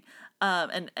interesting.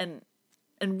 And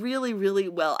really, really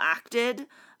well acted.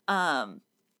 I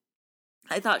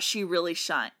thought she really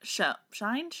shone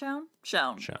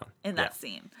in that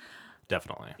scene.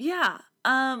 Definitely. Yeah.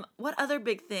 What other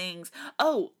big things?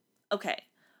 Oh, okay.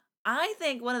 I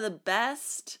think one of the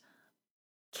best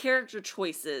character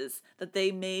choices that they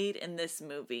made in this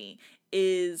movie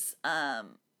is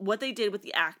what they did with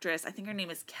the actress, I think her name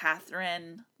is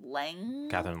Catherine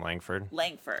Langford.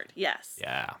 Langford, yes.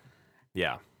 Yeah.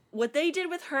 Yeah. What they did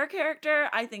with her character,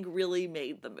 I think really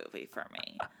made the movie for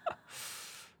me.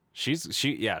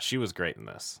 She was great in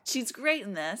this. She's great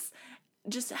in this.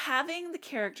 Just having the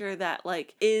character that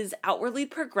like is outwardly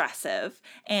progressive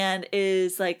and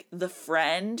is like the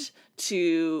friend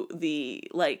to the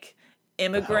like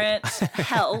immigrant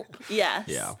help. Yes.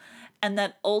 Yeah. And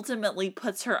that ultimately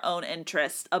puts her own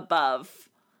interest above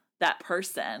that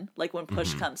person, like when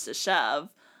push comes to shove.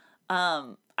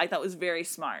 I thought was very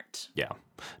smart. Yeah,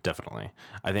 definitely.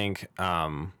 I think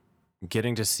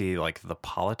getting to see like the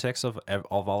politics of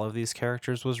all of these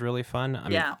characters was really fun. I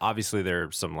mean, obviously there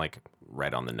are some like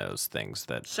right on the nose things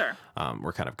that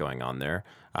were kind of going on there,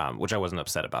 which I wasn't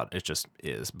upset about. It just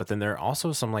is. But then there are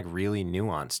also some like really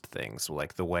nuanced things,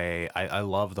 like the way I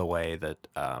love the way that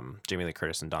Jamie Lee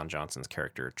Curtis and Don Johnson's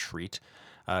character treat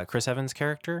Chris Evans'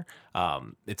 character.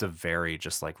 It's a very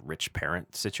just like rich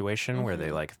parent situation where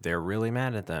they're really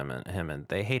mad at him and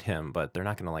they hate him, but they're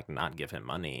not gonna like not give him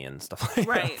money and stuff like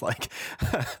that. Like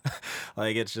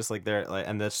like it's just like they're like,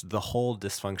 and that's the whole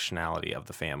dysfunctionality of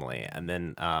the family. And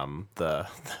then the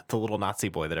little Nazi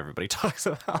boy that everybody talks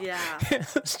about. Yeah.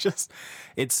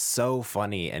 it's so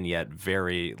funny and yet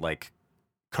very like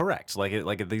correct.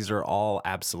 Like these are all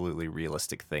absolutely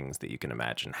realistic things that you can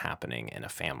imagine happening in a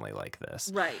family like this.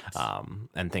 Right.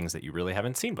 And things that you really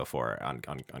haven't seen before on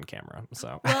camera.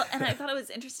 So well, and I thought it was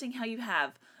interesting how you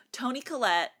have Toni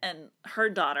Collette and her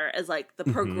daughter as like the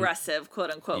progressive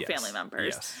quote unquote family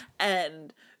members,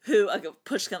 and who like if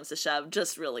push comes to shove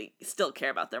just really still care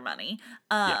about their money.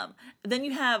 Then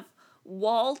you have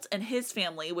Walt and his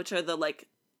family, which are the like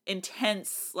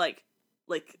intense like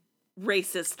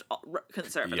racist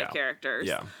conservative characters.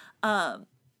 And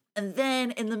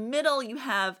then in the middle you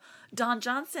have Don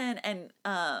Johnson and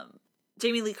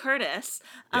Jamie Lee Curtis.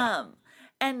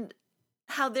 And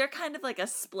how they're kind of like a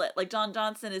split. Like Don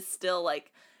Johnson is still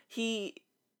like he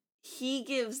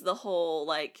gives the whole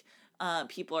like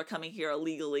people are coming here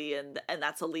illegally and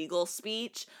that's illegal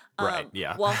speech.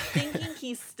 While thinking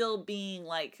he's still being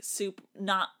like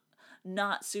not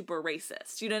super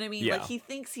racist. You know what I mean? Like he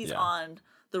thinks he's on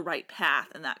the right path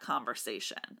in that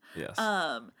conversation. Yes.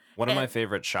 One of my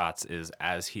favorite shots is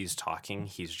as he's talking,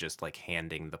 he's just like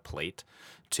handing the plate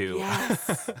to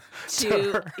yes,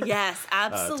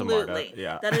 absolutely.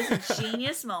 To that is a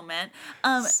genius moment.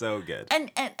 So good.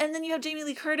 And then you have Jamie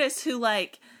Lee Curtis who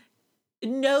like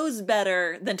knows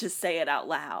better than to say it out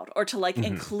loud or to like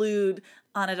include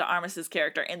Ana de Armas's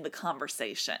character in the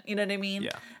conversation. You know what I mean?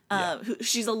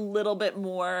 She's a little bit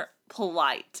more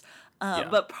polite.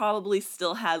 But probably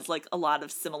still has like a lot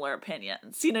of similar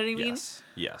opinions. You know what I mean?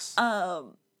 Yes.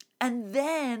 And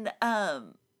then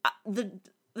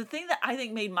the thing that I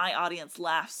think made my audience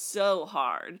laugh so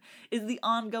hard is the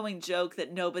ongoing joke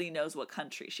that nobody knows what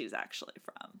country she's actually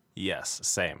from. Yes,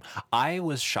 same. I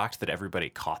was shocked that everybody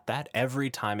caught that every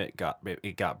time it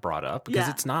got brought up because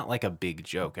it's not like a big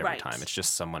joke every time. It's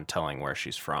just someone telling where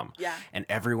she's from. Yeah. And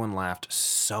everyone laughed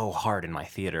so hard in my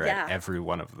theater at every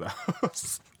one of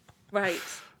those. Right.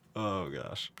 Oh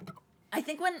gosh. I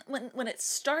think when it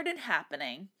started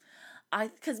happening,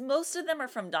 because most of them are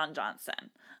from Don Johnson.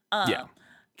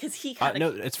 Because he kind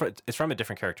of no, it's from a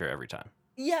different character every time.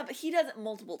 Yeah, but he does it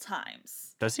multiple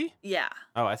times. Does he? Yeah.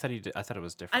 Oh, I thought he did. I thought it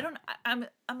was different.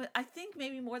 I think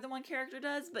maybe more than one character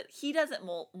does, but he does it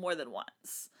more than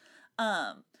once.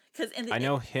 Because I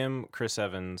know him, Chris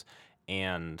Evans,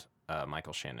 and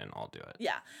Michael Shannon all do it.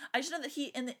 Yeah. I just know that he,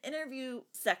 in the interview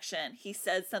section, he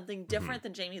says something different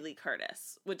than Jamie Lee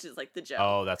Curtis, which is like the joke.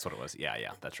 Oh, that's what it was. Yeah,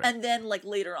 that's right. And then like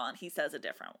later on, he says a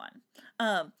different one.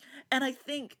 And I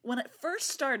think when it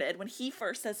first started, when he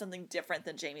first says something different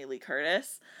than Jamie Lee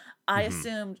Curtis, I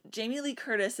assumed Jamie Lee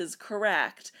Curtis is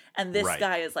correct and this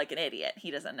guy is like an idiot.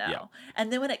 He doesn't know. Yeah.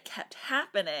 And then when it kept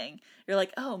happening, you're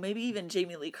like, oh, maybe even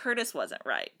Jamie Lee Curtis wasn't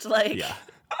right. Like,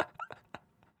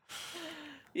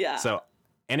 yeah. So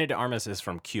Ana de Armas is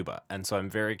from Cuba, and so I'm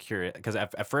very curious because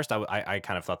at first I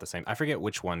kind of thought the same. I forget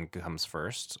which one comes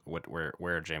first.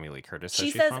 Where Jamie Lee Curtis says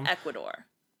she she's says from. Ecuador.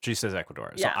 She says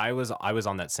Ecuador. Yeah. So I was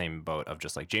on that same boat of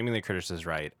just like Jamie Lee Curtis is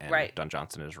right and Don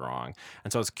Johnson is wrong,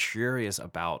 and so I was curious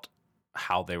about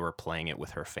how they were playing it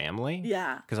with her family.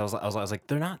 Yeah. Because I was like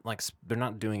they're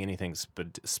not doing anything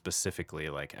specifically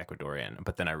like Ecuadorian.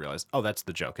 But then I realized, oh, that's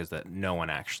the joke, is that no one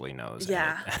actually knows.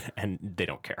 Yeah. And they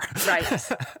don't care. Right.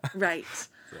 Right.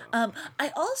 So.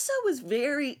 I also was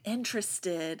very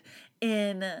interested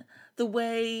in the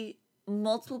way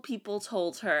multiple people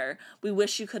told her, we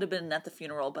wish you could have been at the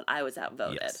funeral, but I was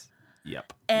outvoted. Yes.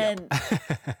 Yep. And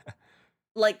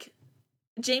like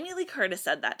Jamie Lee Curtis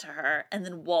said that to her, and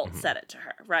then Walt said it to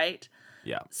her, right?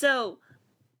 Yeah. So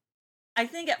I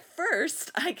think at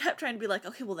first I kept trying to be like,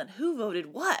 okay, well then who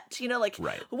voted what? You know, like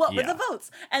Right. what were Yeah. the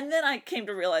votes? And then I came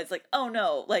to realize like, oh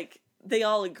no, like they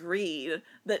all agreed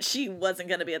that she wasn't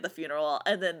going to be at the funeral,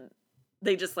 and then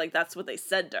they just like that's what they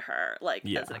said to her, like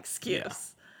Yeah. as an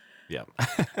excuse. Yeah. I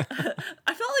felt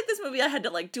like this movie I had to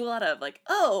like do a lot of like,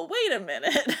 oh, wait a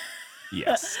minute.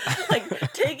 Yes.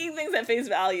 Like taking things at face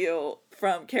value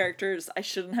from characters I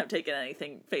shouldn't have taken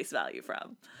anything face value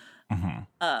from.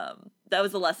 That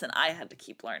was a lesson I had to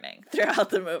keep learning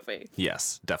throughout the movie.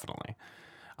 Yes, definitely.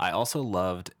 I also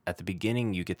loved at the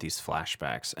beginning you get these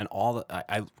flashbacks and all the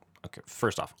okay,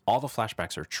 first off, all the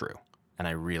flashbacks are true, and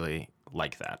I really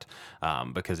like that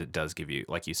because it does give you,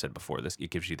 like you said before, it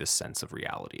gives you this sense of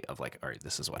reality of like, all right,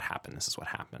 this is what happened, this is what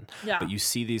happened. Yeah. But you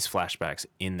see these flashbacks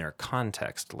in their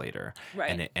context later,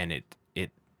 Right. and it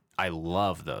I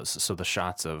love those. So the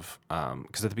shots of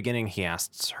because at the beginning he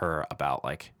asks her about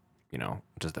like, you know,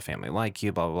 does the family like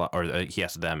you, blah, blah, blah, or he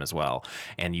asks them as well.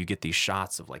 And you get these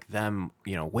shots of like them,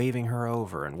 you know, waving her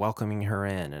over and welcoming her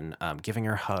in and giving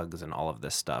her hugs and all of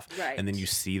this stuff. Right. And then you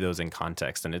see those in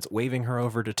context and it's waving her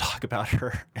over to talk about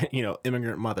her, you know,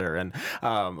 immigrant mother and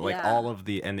like Yeah. all of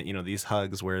the, and, you know, these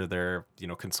hugs where they're, you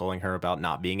know, consoling her about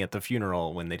not being at the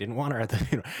funeral when they didn't want her at the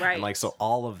funeral. Right. And like, so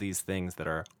all of these things that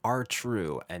are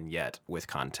true. And yet with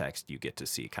context, you get to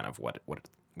see kind of what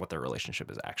their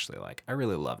relationship is actually like. I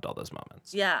really loved all those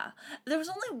moments. Yeah. There was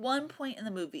only one point in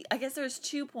the movie. I guess there was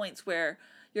 2 points where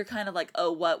you're kind of like,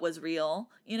 oh, what was real?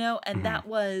 You know? And that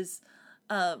was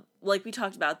like we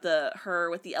talked about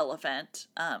her with the elephant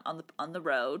on the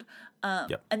road.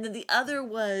 Yep. And then the other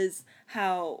was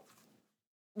how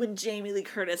when Jamie Lee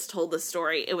Curtis told the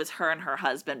story, it was her and her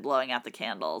husband blowing out the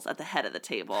candles at the head of the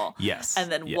table. Yes.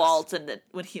 And then Yes. Walt,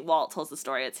 when Walt tells the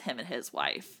story, it's him and his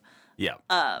wife. Yeah.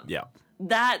 Yeah.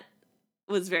 That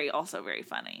was also very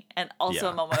funny, and also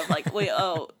Yeah. a moment of like, wait,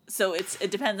 oh, so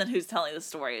it depends on who's telling the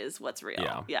story is what's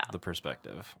real. Yeah. The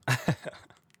perspective.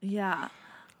 Yeah.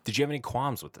 Did you have any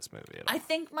qualms with this movie at all? I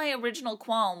think my original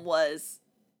qualm was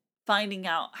finding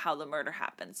out how the murder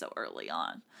happened so early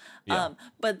on. Yeah.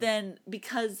 But then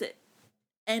because it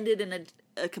ended in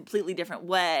a completely different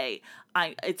way,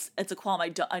 it's a qualm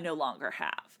I no longer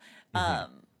have.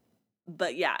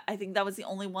 But yeah, I think that was the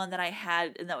only one that I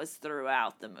had, and that was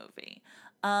throughout the movie.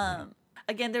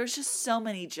 Again, there was just so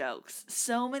many jokes,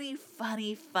 so many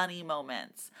funny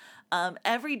moments.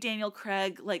 Every Daniel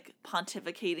Craig like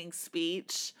pontificating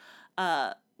speech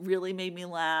really made me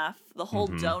laugh. The whole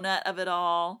donut of it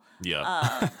all.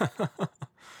 Yeah.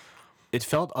 It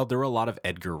felt there were a lot of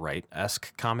Edgar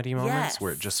Wright-esque comedy moments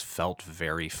where it Yes. just felt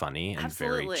very funny and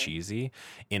Absolutely. very cheesy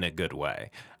in a good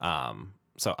way.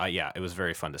 So yeah, it was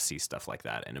very fun to see stuff like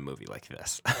that in a movie like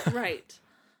this. Right.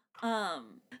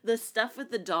 The stuff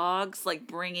with the dogs, like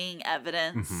bringing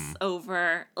evidence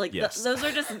over, like Yes. those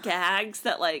are just gags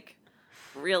that like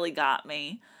really got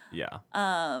me. Yeah.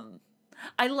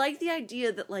 I like the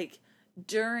idea that like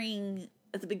during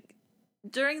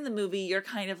the movie, you're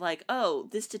kind of like, oh,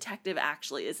 this detective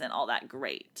actually isn't all that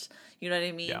great. You know what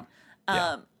I mean? Yeah.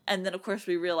 Yeah. And then of course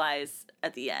we realize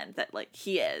at the end that like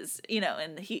he is, you know,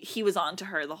 and he was on to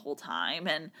her the whole time.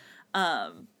 And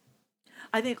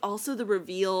I think also the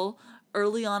reveal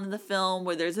early on in the film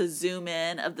where there's a zoom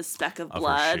in of the speck of Of her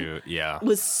blood shoe, yeah.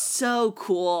 was so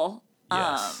cool.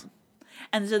 Yes.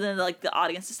 And so then like the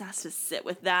audience just has to sit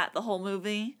with that the whole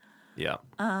movie. Yeah.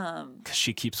 'Cause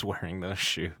she keeps wearing those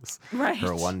shoes. Right.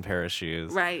 Her one pair of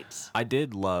shoes. Right. I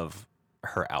did love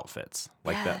her outfits.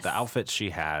 Like Yes. the outfits she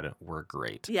had were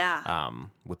great. Yeah.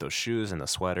 With those shoes and the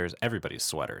sweaters, everybody's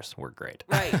sweaters were great.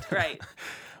 Right.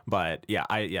 But yeah,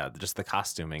 just the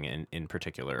costuming in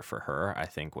particular for her, I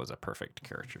think was a perfect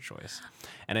character choice.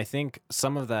 And I think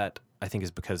some of that is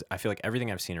because I feel like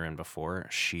everything I've seen her in before,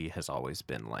 she has always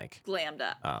been like Glammed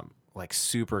up. like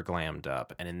super glammed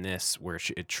up. And in this, where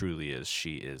it truly is,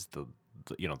 she is the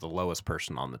the lowest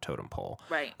person on the totem pole.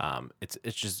 Right. It's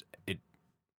just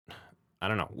I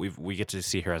don't know. We get to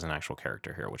see her as an actual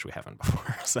character here, which we haven't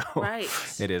before. So Right.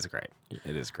 it is great.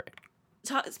 It is great.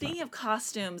 Speaking of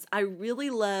costumes, I really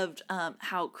loved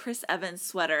how Chris Evans'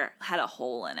 sweater had a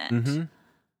hole in it. Mm-hmm.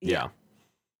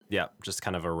 Yeah. Just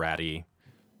kind of a ratty,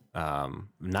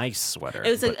 nice sweater. It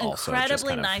was an but also just incredibly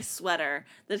kind of- nice sweater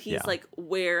that he's Yeah. like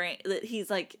wearing, that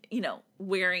he's like,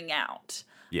 wearing out.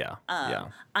 Yeah.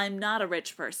 I'm not a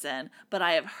rich person, but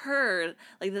I have heard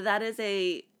like that is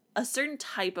a certain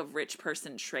type of rich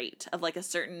person trait of like a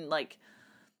certain like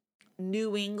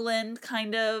New England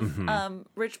kind of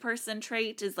rich person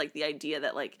trait is like the idea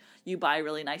that like you buy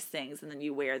really nice things and then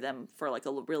you wear them for like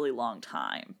a really long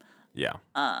time. Yeah.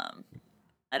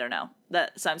 I don't know.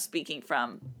 So I'm speaking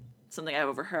from something I've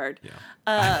overheard.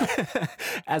 Yeah.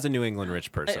 As a New England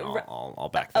rich person, I'll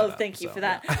back that up. Oh, thank you so, for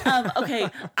that. yeah. Okay,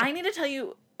 I need to tell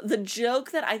you the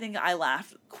joke that I think I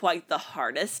laughed quite the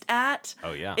hardest at.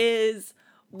 Oh, yeah. Is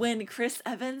when Chris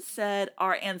Evans said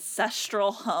our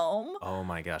ancestral home. Oh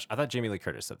my gosh. I thought Jamie Lee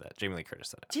Curtis said that.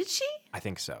 Did she? I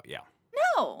think so, yeah.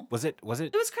 No. Was it? It was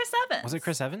Chris Evans. Was it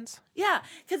Chris Evans? Yeah,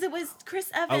 because it was Chris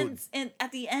Evans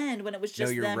at the end when it was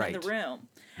just you're them right. in the room.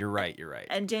 You're right.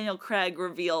 And Daniel Craig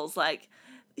reveals, like,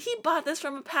 he bought this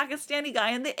from a Pakistani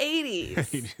guy in the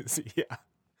 80s. Yeah.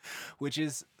 Which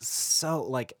is so,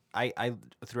 like, I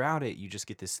throughout it, you just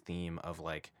get this theme of,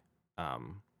 like,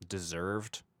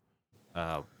 deserved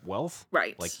wealth.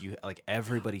 Right. Like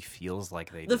everybody feels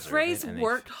like they the deserve phrase it, and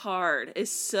 "worked hard"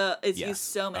 is used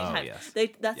so many times.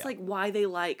 Yes. That's like why they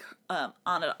like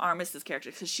Ana Armas's character,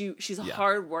 because she's a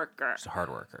hard worker. She's a hard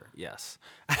worker, yes.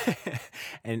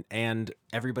 and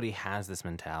everybody has this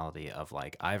mentality of,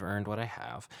 like, I've earned what I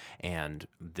have, and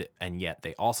yet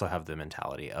they also have the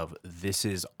mentality of, this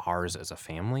is ours as a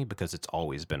family because it's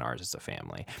always been ours as a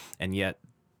family. And yet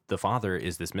the father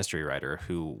is this mystery writer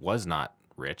who was not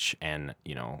rich and,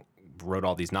 you know, wrote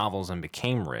all these novels and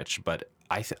became rich, but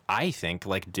I think,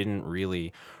 like, didn't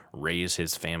really raise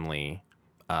his family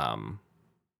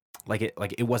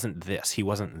it wasn't this. He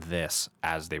wasn't this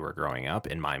as they were growing up,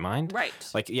 in my mind. Right.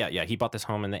 Like, yeah, he bought this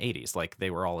home in the 80s. Like, they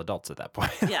were all adults at that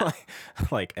point. Yeah.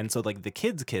 And so, like, the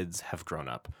kids have grown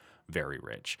up very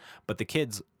rich, but the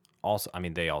kids also, I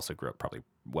mean, they also grew up probably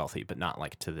wealthy, but not,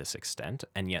 like, to this extent.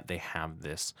 And yet they have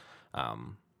this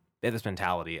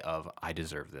mentality of, I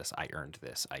deserve this, I earned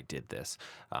this, I did this,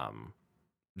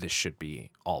 this should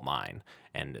be all mine,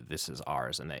 and this is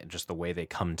ours. And just the way they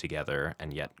come together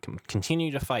and yet continue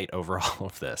to fight over all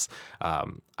of this,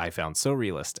 I found so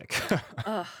realistic.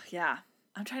 Oh, yeah.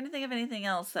 I'm trying to think of anything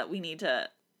else that we need to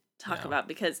talk about,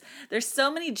 because there's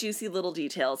so many juicy little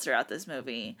details throughout this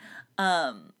movie.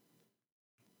 I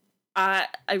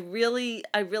really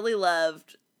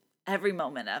loved every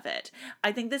moment of it.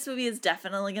 I think this movie is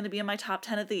definitely going to be in my top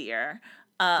 10 of the year.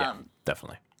 Yeah,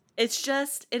 definitely. It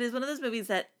is one of those movies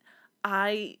that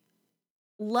I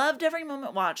loved every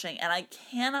moment watching, and I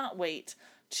cannot wait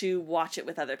to watch it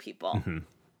with other people. Mm-hmm.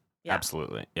 Yeah.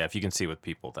 Absolutely. Yeah, if you can see with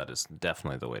people, that is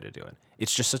definitely the way to do it.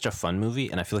 It's just such a fun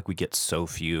movie, and I feel like we get so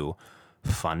few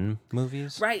fun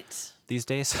movies these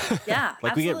days. Yeah,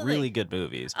 like, absolutely. we get really good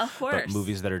movies. Of course. But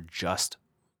movies that are just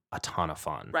a ton of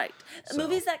fun. Right. So.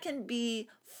 Movies that can be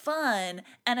fun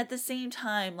and at the same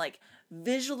time, like,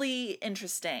 visually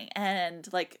interesting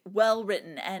and, like, well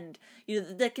written, and, you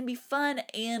know, that can be fun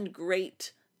and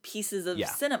great pieces of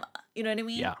cinema. You know what I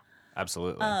mean? Yeah,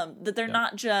 absolutely. That they're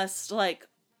not just, like,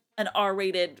 an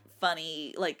R-rated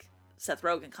funny, like, Seth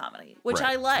Rogen comedy, which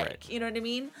I like. Right. You know what I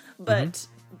mean? But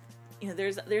you know,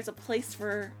 there's a place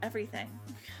for everything.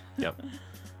 Yep.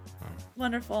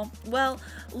 Wonderful. Well,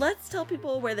 let's tell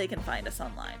people where they can find us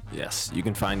online. Yes, you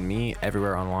can find me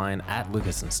everywhere online at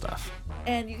Lucas and Stuff.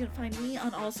 And you can find me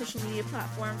on all social media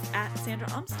platforms at Sandra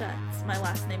Amstutz. My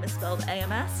last name is spelled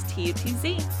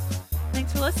AMSTUTZ.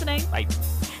 Thanks for listening. Bye.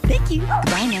 Thank you.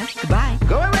 Bye now. Goodbye.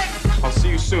 Go away. I'll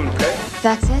see you soon, okay?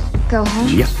 That's it? Go home?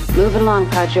 Yep. Move it along,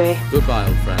 Padre. Goodbye,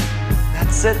 old friend.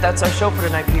 That's it. That's our show for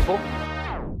tonight, people.